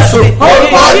Jésù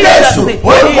orúkọ Jésù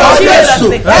orúkọ Jésù.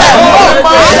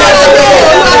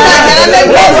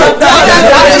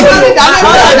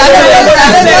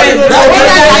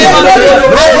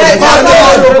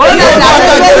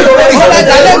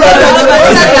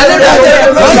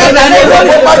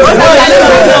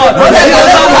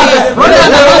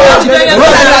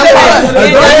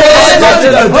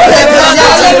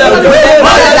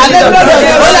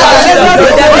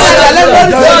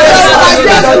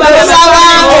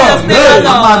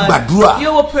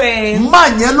 You will pray.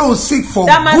 Man yẹn ló sick for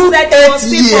That man good said he was 8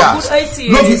 sick for years. good 8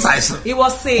 years. Ló fi ṣàìsàn. He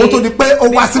was sick. Kó tó di pé ó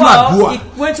wá sínú àdúrà. He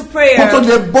went to prayer. Kó tó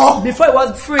di bọ́. Before he was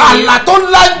free. Àlá tó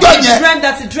ńlá jọ He yẹn.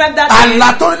 dreamed that Àlá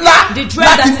tó ńlá The dream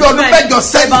that láti he bí ọdún dreamt mẹ́jọ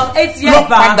sẹ́yìn. about 8 years Ló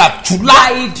back. padà túlá.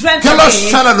 That he dreamt Kí ló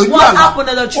again. ṣẹlẹ̀ lójú What àlá? happened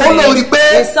on the Ó dream? lórí pé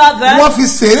They saw that. wọ́n fi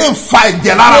ṣeré fa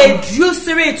ẹ̀jẹ̀ lára. They drew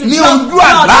syringe to Ní drop ojú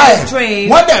blood àlá in ẹ̀. his dream.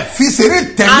 Wọ́n dẹ̀ fi ṣeré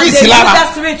And tẹ̀lísì they used lára. that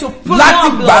syringe to put Láti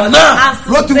more gbà blood. náà And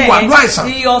ló ti since wà then, ní àìsàn.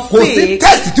 he was Kò sí sick.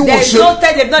 tẹ́sì tí There wọ́n is ṣe. no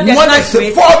test, they've not Wọ́n dẹ̀ diagnosed ṣe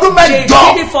with. fún ọdún They mẹ́jọ.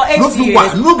 did it for 8 Ló fi years. wà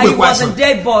And lóògbé he was a ìwàsàn.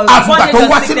 dead boy. Àfìgbà tó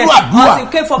wá sínú àdúrà Until he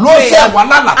came for ló ṣe prayer. wà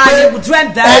lálàá And pé he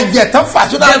dreamt that ẹ̀jẹ̀ tán fà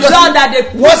sódà the blood that they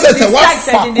put wọ́n in ṣẹ̀ṣẹ̀ his wá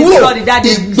sac fà in his kúrò body that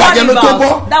they ìgbàjẹ́ ló turned tó him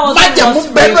bọ́ off. That was májẹ̀mú what was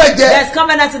bẹ́ẹ̀ free. ẹ̀jẹ̀ There's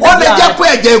covenant in the ó lè blood. jẹ́ pé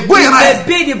ẹ̀jẹ̀ ègbó ìran It ẹ̀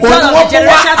may be the blood of òun the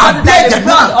generation wọ́n causing àbí that ẹ̀jẹ̀ the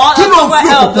blood náà or kí ló ń fi somewhere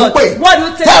else. òkùnkùn pè What do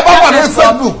you take tẹ́ ẹ bá wà lórí darkness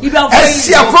from? Facebook If you are ẹ afraid,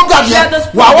 ṣí ẹ program share yẹn this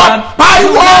wà wá program.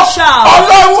 pariwo Do not shout.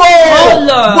 ọlọ́run Oh,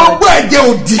 Lord. gbogbo ẹ̀jẹ̀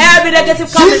òdì Every negative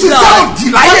tí covenant sísá blood, òdì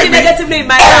láyé working mi negatively in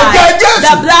my ẹ̀jẹ̀ life, Jésù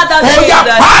the blood of ó yá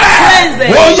Jesus, parẹ́ cleanse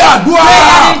it. ó yá àdúrà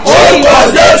orúkọ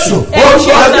Jésù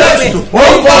orúkọ Jésù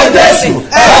orúkọ Jésù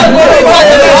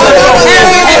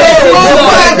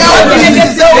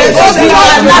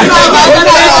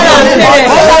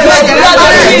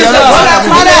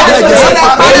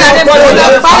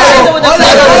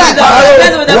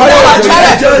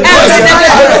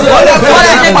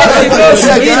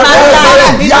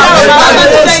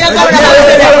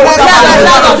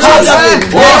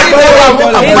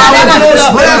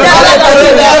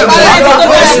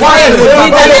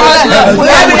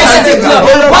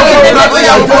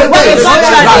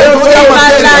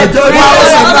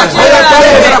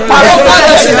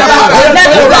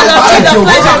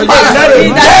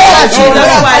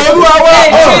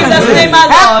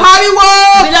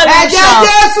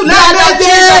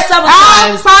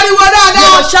pariwo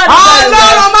dáadáa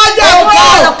ọlọ́run má jẹ́ kó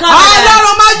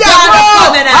ọlọ́run má jẹ́ kó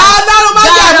ọlọ́run má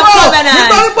jẹ́ kó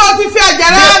nítorí pé o ti fi ẹ̀jẹ̀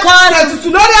rẹ ṣètùtù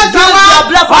lórí ẹ̀jẹ̀ wa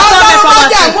ọlọ́run má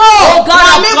jẹ́ kó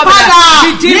rami padà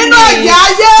nínú ẹ̀jẹ̀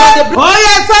ayé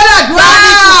oyè sọ́dọ̀ dùn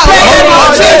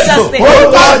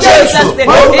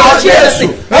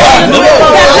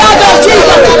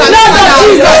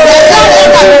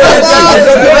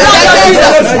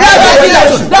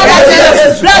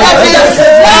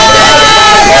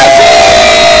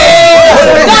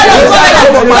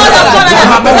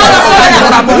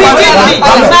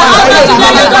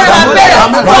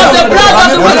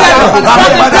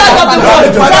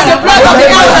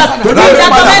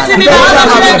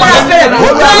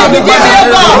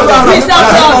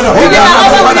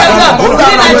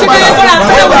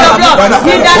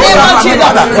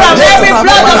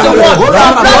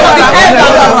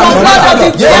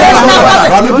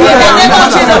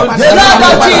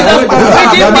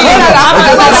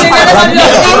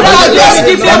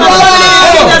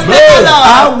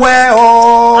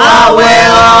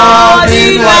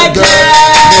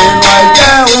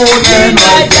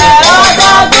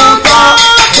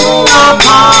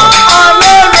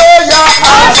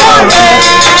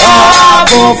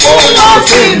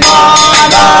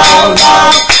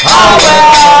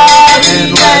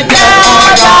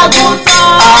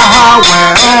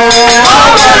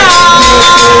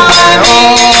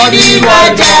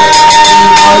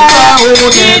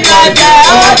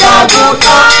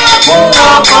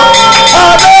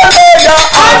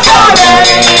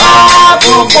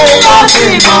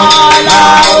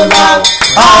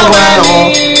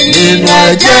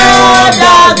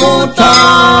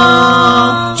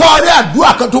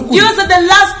Use the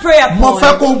last prayer point.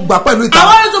 I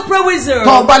want you to pray with her.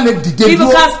 If you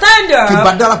can stand her,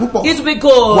 it will be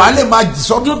good.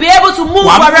 You'll be able to move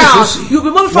around. You'll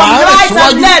be moving from right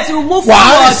and left. You will move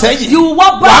forward. You will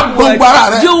walk backward.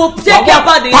 You will take your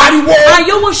body and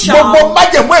you will shout.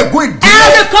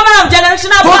 Every covenant of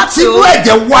generational battle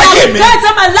from death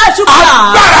of my life to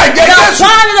God. The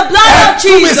power in the blood of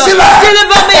Jesus.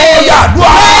 Deliver me.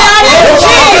 In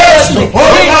Jesus' name.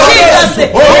 In Jesus'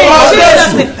 name. In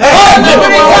Jesus' name.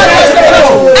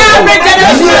 Every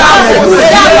generation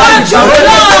that wants your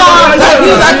blood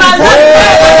using my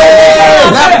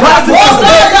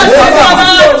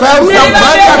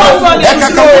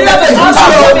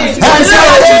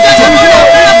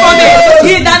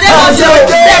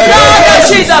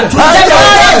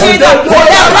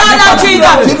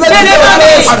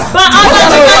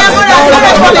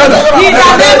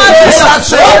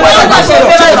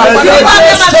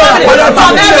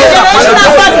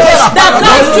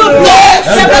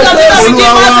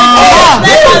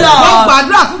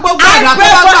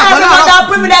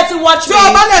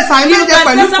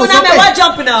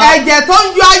ẹ̀jẹ̀ tó ń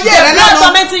yọ ayé rẹ lẹ́nu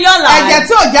ẹ̀jẹ̀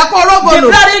tí ò jẹ́ kó rógolo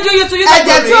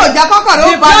ẹ̀jẹ̀ tí ò jẹ́ kọ́kọ́ ló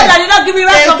balẹ̀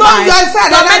èyí tó ń yọ iṣẹ́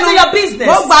rẹ lẹ́nu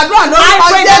mo gbàdúrà lórúkọ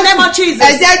Jésù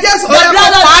ẹ̀jẹ̀ Jésù ó yẹ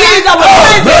kó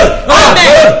parẹ́.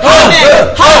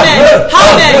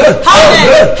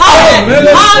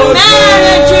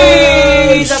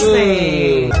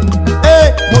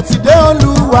 Mo ti dé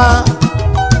Olúwa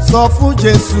sọ fún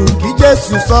Jésù kí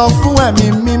Jésù sọ fún ẹ̀mí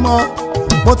mímọ́.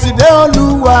 Mo ti dé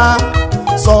Olúwa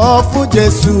sọ fún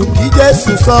Jésù kí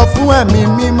Jésù sọ fún ẹ̀mí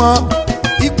mímọ́.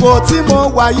 Ipò tí mo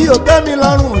wà yìí ò tẹ́ mi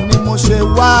lọ́rùn ni mo ṣe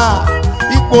wá.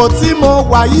 Ipò tí mo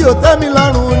wà yìí ò tẹ́ mi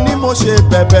lọ́rùn ni mo ṣe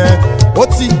bẹ̀bẹ̀. Ó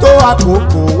ti tó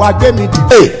àkókò wá gbé mi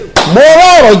dìde. Mo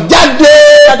rọrọ̀ jáde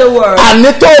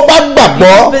àní tó o bá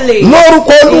gbàgbọ́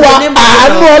lórúkọ Olúwa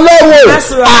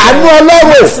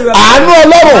àánú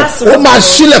Ọlọ́run ó máa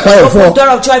sílẹ̀ payọ̀ fún ọ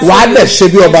wà á dẹ̀ ṣe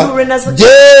bí ọba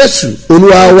Jésù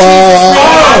Olúwa wa.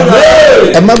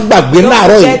 Ẹ má gbàgbé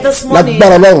láàárọ̀ yìí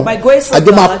lágbára Ọlọ́run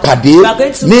àjọ máa pàdé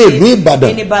ní ìlú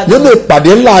Ìbàdàn nínú ìpàdé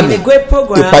ńlá ni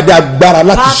ìpàdé agbára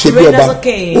láti ṣe bí ọba.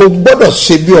 O gbọ́dọ̀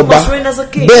ṣe bí ọba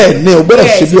bẹ́ẹ̀ ni o gbọ́dọ̀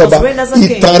ṣe bí ọba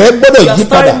ìtàn rẹ gbọ́dọ̀ yí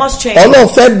padà. Ọlọ́run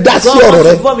fẹ́ dá sí ọ̀rọ̀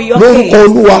rẹ lórúkọ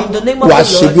olúwa wà á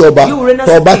ṣe bí ọba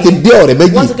tó ọba ti dé ọ̀rẹ́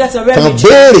méjì kàn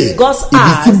béèrè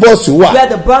ibi tí bọ́ọ̀sì wà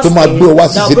tó máa gbé ọ wá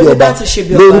sí ṣe bí ọba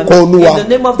lórúkọ olúwa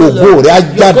ògo rẹ̀ á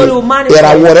jáde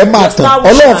ìràwọ̀ rẹ̀ máa tàn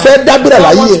ọlọ́run fẹ́ dábìrà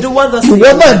láyé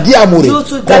ìwọ náà dí àmúrè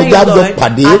kọjá jọ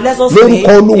pàdé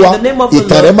lórúkọ olúwa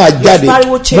ìtàn rẹ̀ máa jáde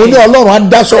mo ní ọlọ́run á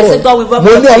dá sọ̀rọ̀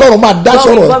mo ní ọlọ́run máa dá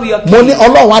sọ̀rọ̀ mo ní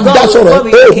ọlọ́run á dá sọ̀rọ̀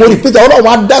mo ní pété ọlọ́run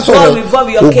á dá sọ̀rọ̀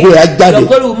ògo rẹ̀ á jáde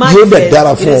yóò bẹ̀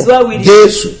dára fún ọ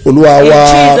jésù olúwa wa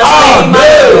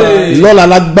lọ́la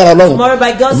lágbára ọlọ́run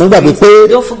mo gbàgbé pé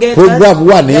program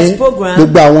wà ní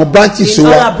gbogbo àwọn branches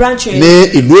wa ní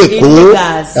ìlú èkó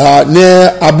ní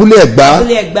abúlé ẹ̀gbá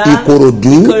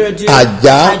ìkòròdú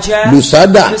àjà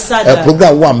lùsádà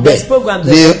program wà nbẹ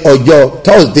ní ọjọ́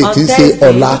thursday tí ń ṣe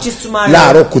ọ̀la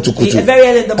láàárọ̀ kùtùkùtù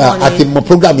àti mọ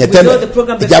program yẹn tẹ́lẹ̀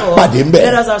ìjà pàdé nbẹ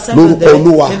lórúkọ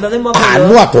olúwa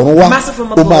àánú àtọ̀run wa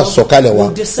ó máa sọ̀kalẹ̀ wa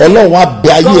ọlọ́run á bẹ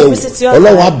ayé ẹ̀ wò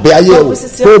ọlọ́run á bẹ ayé ẹ̀ wò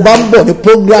tó o bá ń bọ̀ ní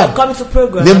program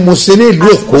ní musin ní ìlú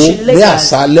èkó ní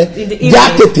àṣálẹ́ já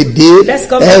tètè dé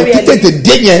tètè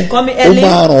dé yẹn ó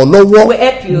máa ràn ọ́ lọ́wọ́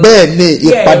bẹ́ẹ̀ ni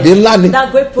ìpàdé ńlá ni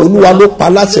olúwa ló pa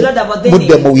láṣẹ mo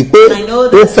dẹ̀ mọ̀ wípé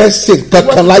ó fẹ́ ṣe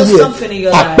kankan láyé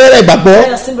ẹ̀ àpẹẹrẹ ìgbàgbọ́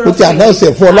ó ti àdáǹsì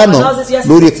ẹ̀ fún ọ lánàá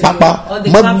lórí pápá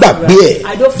mọ́ gbàgbé ẹ̀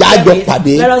jájọ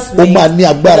pàdé ó máa ní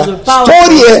agbára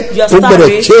sórí ẹ̀ ó gbọ́dọ̀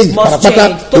change pátápátá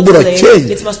ó gbọ́dọ̀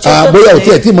change bóyá òtí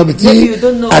ẹ̀ tí mo bi tí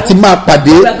àti máa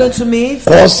pàdé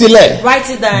kọ́ sílẹ̀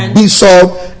bishop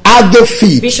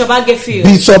Agefield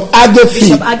Bishop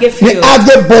Agefield ní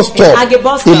Age bus stop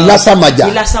Ìlàsàmàjà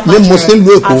ní Muslim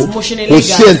lu Èkó kò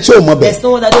sí ẹ̀ tí o mọ̀ bẹ̀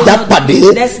já pàdé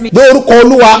lórúkọ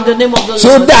olúwa tí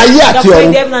ó dá ayé àti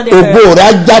ọ̀run ògo rẹ̀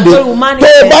á jáde tó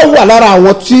o bá wà lára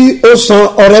àwọn tí ó san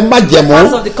ọrẹ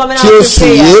májẹ̀mọ́ tí ó sùn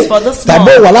yé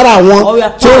tàbí wà lára àwọn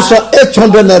tí ó san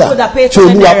 800 naira tí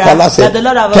olúwa pa láṣẹ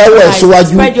kẹwọ́ ẹ̀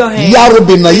síwájú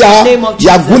yarubina ya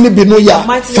yagulibinu ya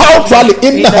fáwọ́túwálì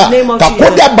ìnáha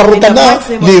kàkódà barutana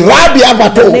ní rábì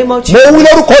abato mo wí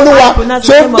lórúkọ olúwa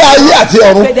tí ó dá ayé àti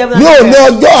ọ̀run ní òní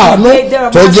ọjọ́ àánú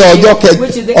tó jẹ́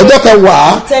ọjọ́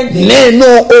kẹwàá nínú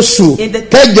oṣù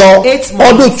kẹjọ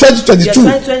ọdún 2022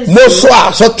 mo sọ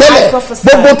àsọtẹ́lẹ̀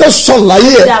gbogbo tó sọ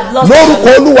láyé ẹ̀ lórúkọ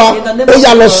olúwa ó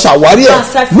yá lọ ṣàwárí ẹ̀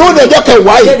lónìí ọjọ́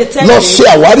kẹwàá yìí lọ ṣe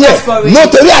àwárí ẹ̀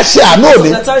nítorí àṣẹ àánú òní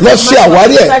lọ ṣe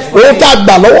àwárí ẹ̀ òun tá a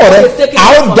gbà lọ́wọ́ rẹ̀ a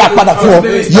ó dá padà fún ọ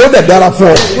yóò dẹ̀ dára fún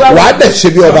ọ wàá dẹ̀ ṣe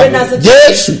bí ọba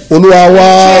jésù olúwa wa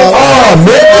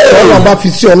ọlọ́run bá fi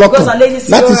sí ọlọ́kàn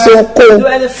láti ṣe okó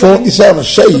fún iṣẹ́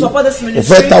ìránṣẹ́ yìí o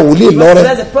fẹ́ ta wòlíì lọ́rẹ́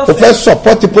o fẹ́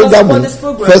sọpọ́tì prógámù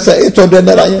fẹ́ sẹ́ 800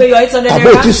 naira yẹn àbó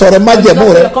tí sọ̀rọ̀ májẹ̀mú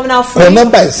rẹ kọ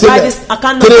nọ́mbà ẹ̀ sílẹ̀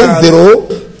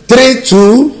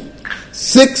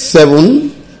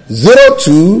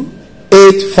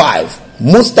 3032670285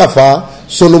 Mustapha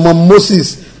Solomon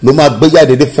Moses ló máa gbé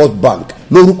jáde dé First Bank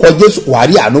lórúkọ jésù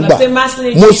wàrí àánú gbà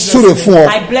mo súre fún ọ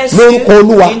lórúkọ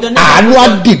olúwa àánú á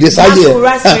dìde sáyé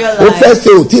ẹ o fẹ́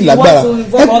ṣe òtí lágbára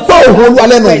ẹ gbọ́ òun olúwa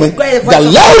lẹ́nu mi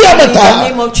gàláwìí àmọ́ta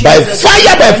by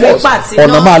fire by force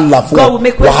ọ̀nà máa là fún ọ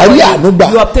wàrí àánú gbà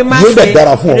yóò bẹ̀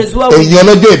dára fún ọ èyí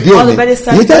ọlọ́jọ́ ìbí òní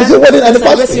yìí tẹ́ ẹ ṣe wedding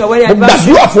anniversary mo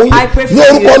gbàdúrà fún yín ní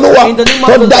orúkọ olúwa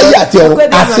tó dáyé àti ọ̀run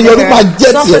àṣeyọrí máa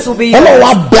jẹ́ tiẹ̀ ọlọ́run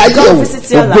á bẹ ayé ẹ̀wò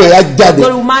ògbó ẹ̀ á jáde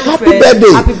happy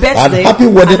birthday and happy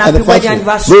wedding anniversary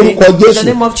lórúkọ jésù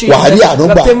wàhálì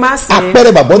ànúgbà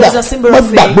apẹ̀rẹ̀ bàbọ́dà wọ́n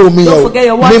gbàgbé omi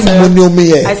yẹn o mímu ni omi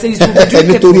yẹn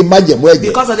nítorí májẹ̀mú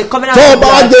ẹ̀jẹ̀ tó o bá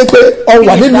wá jẹ́ pé ọ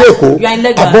wà nínú èkó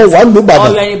àbọ̀ wà nínú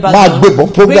ìbàdàn máa gbé bọ́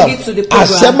program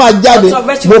àṣẹ máa jáde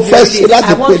mo fẹ́ ṣe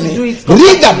láti pè ní rí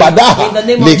gàbàdà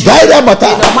lè gáírà mọ̀tà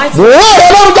wọ́n rẹ̀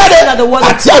lọ́rùn jáde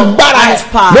àti agbára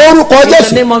lórúkọ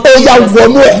jésù ó yà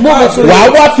wọnú ẹ̀ wàá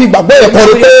wá fi gbàgbọ́ yẹn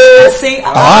kọrin pé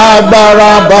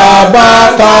agbára bàbá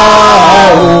ká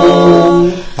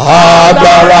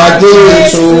agbára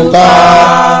jésù ká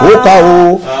ó ká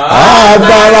o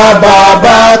agbára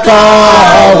bàbá ká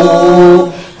o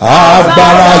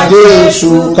agbára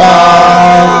jésù ká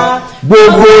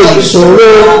gbogbo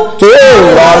ìṣòro tó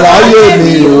wà láyé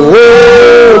mi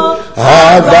o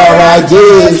agbára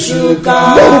jésù ká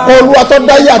lórúkọ olúwa tó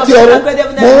dáyé àti ọ̀run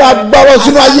mo wá gbọ́rọ̀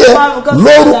sínú ayé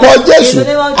lórúkọ jésù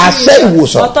àṣẹ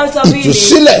ìwòsàn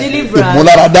ìtúsílẹ̀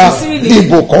ìmúláradá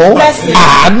ìbùkún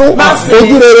àánú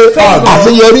ojúrere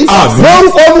àṣeyọrí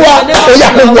lórúkọ olúwa ó yá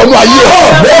kó wọnú ayé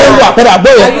olúwa pẹ̀lú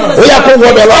àgbẹ̀yẹ ó yá kó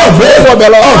wọbẹ̀ lọ wọbẹ̀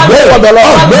lọ wọbẹ̀ lọ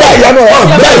bẹ́ẹ̀ yánu rẹ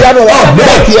bẹ́ẹ̀ yánu rẹ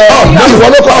bẹ́ẹ̀ tiẹ̀ ìwọ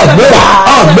ló kọ́ gbà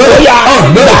ó yá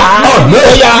gbà ó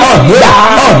yá gbà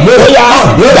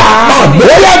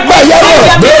ó yá gbà. ayé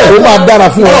rẹ̀ ó máa dára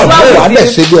fún ọ wà á dẹ̀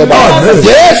ṣe bí ọba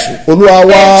Jésù Olúwa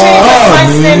wa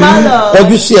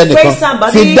kọjú sí ẹnìkan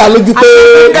fi dá lójú pé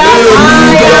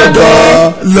èmi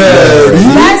dandan lẹ́ẹ̀rí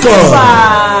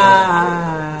kan.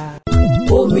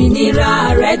 Òmìnira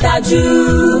rẹ̀ dájú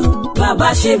bàbá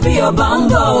ṣe bí ọba ń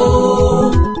bọ̀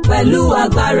o pẹ̀lú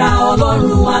agbára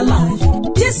Ọlọ́run alààyè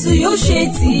Jésù yóò ṣe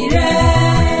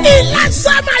tirẹ̀.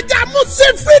 Ìlàṣà Májà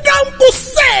Muslim Freedom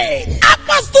Crusade.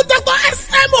 Apostle Dr.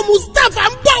 S.M. Mustapha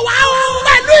ń bọ̀ wá o.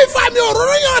 Pẹ̀lú ìfàmì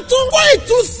òróró yàn tún kó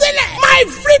ìtúsílẹ̀. My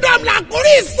freedom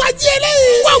làkúrí ìsọjí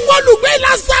eléyìí. Gbogbo olùgbé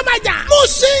Ìlàṣà Májà.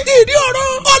 Mushin, Ìdí Òro,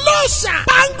 Olóòṣà,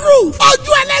 Pangru,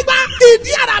 Ojú Ẹlẹ́gbà,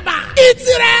 Ìdí Àràbà,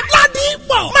 Ìtìrẹ,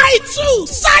 Ládìpọ̀, Maitu,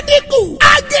 Sadiku,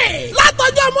 Agé.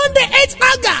 Látọjọ́ Monday 8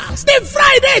 August ní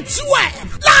Friday 12.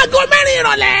 Láago 4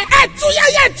 ìrọ̀lẹ́.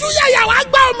 Ẹ̀túyẹ̀yẹ̀ wá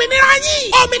gba òmìnira yín.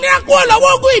 Òmìnira kúrò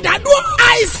lọ́wọ́ ogun ìdádúró.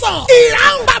 Àìsàn,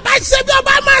 ìráhùn. Bàbá ṣe bí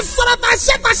ọba máa sọ̀rọ̀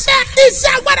taṣẹ́taṣẹ́.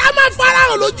 Iṣẹ́ agbára máa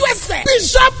farahàn lójú ẹsẹ̀.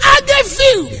 Bishop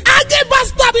Agefield, Age bus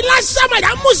stop Ìlàṣà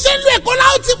Májà Mushin lu Èkó la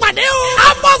ó ti pàdé o.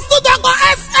 Apostle Dr.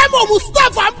 S.M.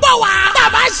 Mustapha ń bọ̀ wá.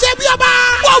 Bàbá ṣe bí ọba.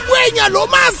 Gbogbo èèyàn ló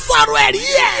máa sọ̀rọ̀ ẹ̀rí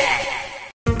ẹ̀.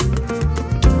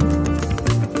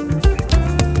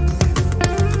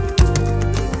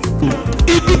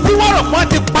 Ibi tí wọ́n rò wọ́n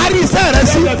ti parí iṣẹ́ rẹ̀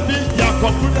sí.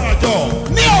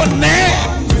 Ní òní,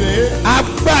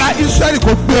 agbára Ísírẹ́lì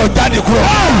kò gbé ọ jáde kúrò.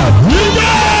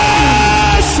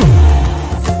 Jésù.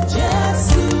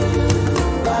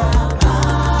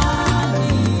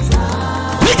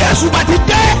 Bí Jésù bá ti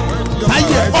dé,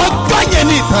 ọjọ́ yẹn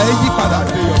ni ìtàn ẹ yí padà.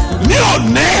 Ní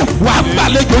òní, wà á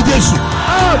gbàlejò Jésù.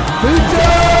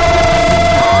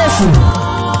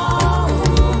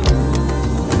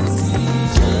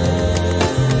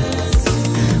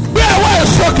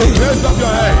 Sókè.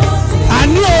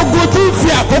 Àní ogun tí ń fi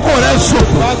àkókò rẹ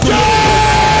ṣòfò.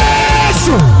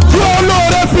 Jésù tí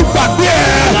olóore fi gbàgbé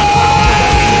ẹ̀.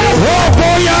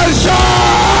 Ogun yẹn ṣá.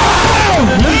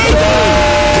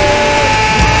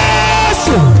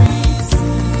 Jésù.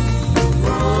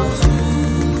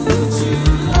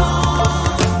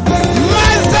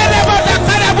 Mẹ́sẹ̀lẹ̀ bọ̀dà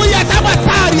kárẹ̀bù yàtá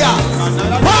bàtàríà.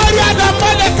 Pọ́ọ̀rìà nà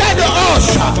mọ́lẹ̀kẹ́dẹ̀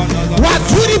ọ̀ṣà.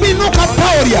 Wàtúrì bí nùkà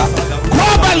pọ́ọ̀rìà.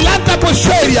 Kọ́ba lanta bó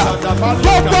sẹ́ríà.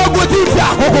 Gbogbo ogun tí ń fi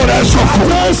àkókò rẹ̀ ṣòfò.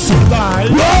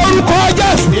 Lórúkọ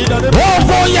Jésù.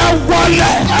 Ogun yẹn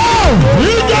wọlé.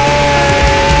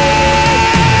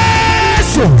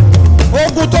 Jésù.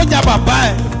 Ogun tó jà bàbá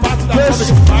ẹ̀.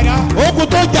 Jésù. Ogun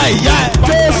tó jà ìyá ẹ̀.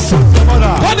 Jésù.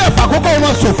 Kọ́dẹ̀ fàkókò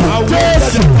wọn ṣòfò.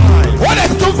 Jésù. Wọ́n lè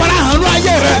tún fara hàn ní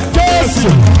ayé rẹ̀. Jésù.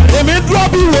 Èmi dúró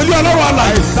bí ìwòlíì Ọlọ́run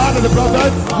àlàyé.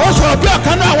 Mo sọ̀rọ̀ bí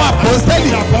ọ̀kan náà àwọn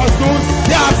àpòstélì.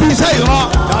 Tí a fi iṣẹ́ ìran.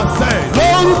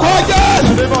 Lórúkọ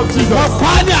Jésù. Wọ́n pa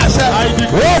á ní àṣẹ.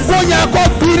 Ogun yẹn kó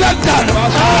gbilẹ̀ dànù.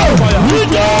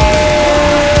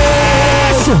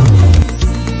 Jésù.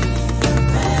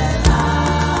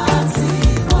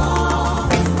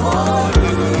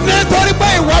 Nítorí pé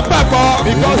ìwọ gbàgbọ́.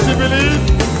 Because you believe.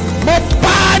 Mo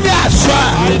pa á ní àṣẹ.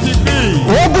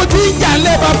 Ogun tí ń jà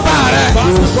lé bàbá rẹ̀.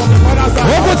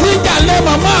 Ogun tí ń jà lé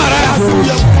màmá rẹ̀.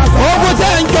 Ogun tí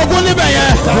ń jogún níbẹ̀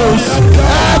yẹn.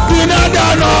 Ẹ gbiná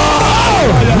dànù.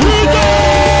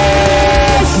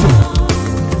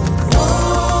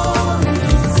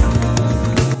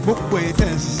 Gbogbo èyí tẹ̀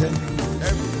ń ṣiṣẹ́.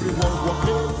 Everyone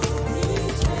working.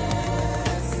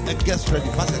 Ẹ get ready.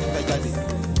 Pásítọ̀ fẹ́ jáde.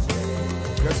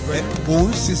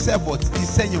 Òun ṣiṣẹ́ but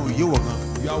iṣẹ́ yẹn ò yé wọ̀ gan.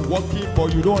 You are working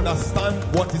but you don't understand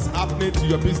what is happening to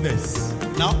your business.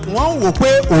 Now wọ́n wò pé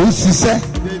òun ṣiṣẹ́.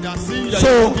 They are seeing you So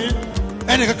are working.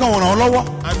 Ẹnìkankan wọ̀n ràn ọ́ lọ́wọ́.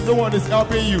 And no one is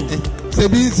helping you.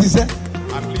 Ṣebí ń ṣiṣẹ́.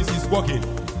 At least he's working.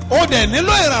 Ó dẹ̀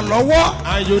nílò ìrànlọ́wọ́.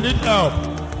 And you need help.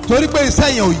 Torí pé iṣẹ́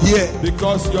yẹn ò yé ẹ.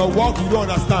 Because your work you don't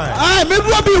understand. Mi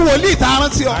dúró bí wòlíì tá a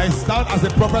rántí ọ. I stand as a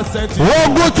prophet sent to you.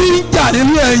 Ogun tí ń jà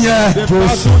nínú ẹ yẹn. The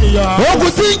battle in your house.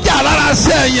 Ogun tí ń jà lára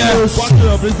ṣẹ́ yẹn. The battle in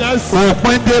your business.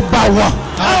 Òpin dé bá wa.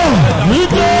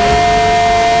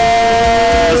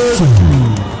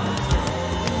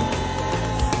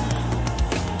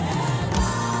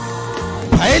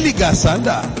 Paeli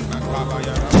gasanda.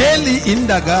 Teli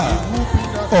indaga.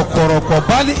 Okoroko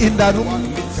bali indanu.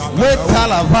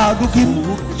 Wetala vadukin.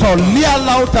 Tọ̀líà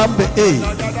láwùtà ń bẹ̀ ẹ́.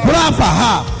 Bùrọ̀fà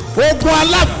ha. Ogun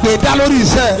alágbèédá lórí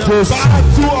iṣẹ́.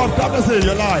 Battle of darkness in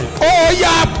your life. Ó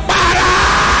yá para.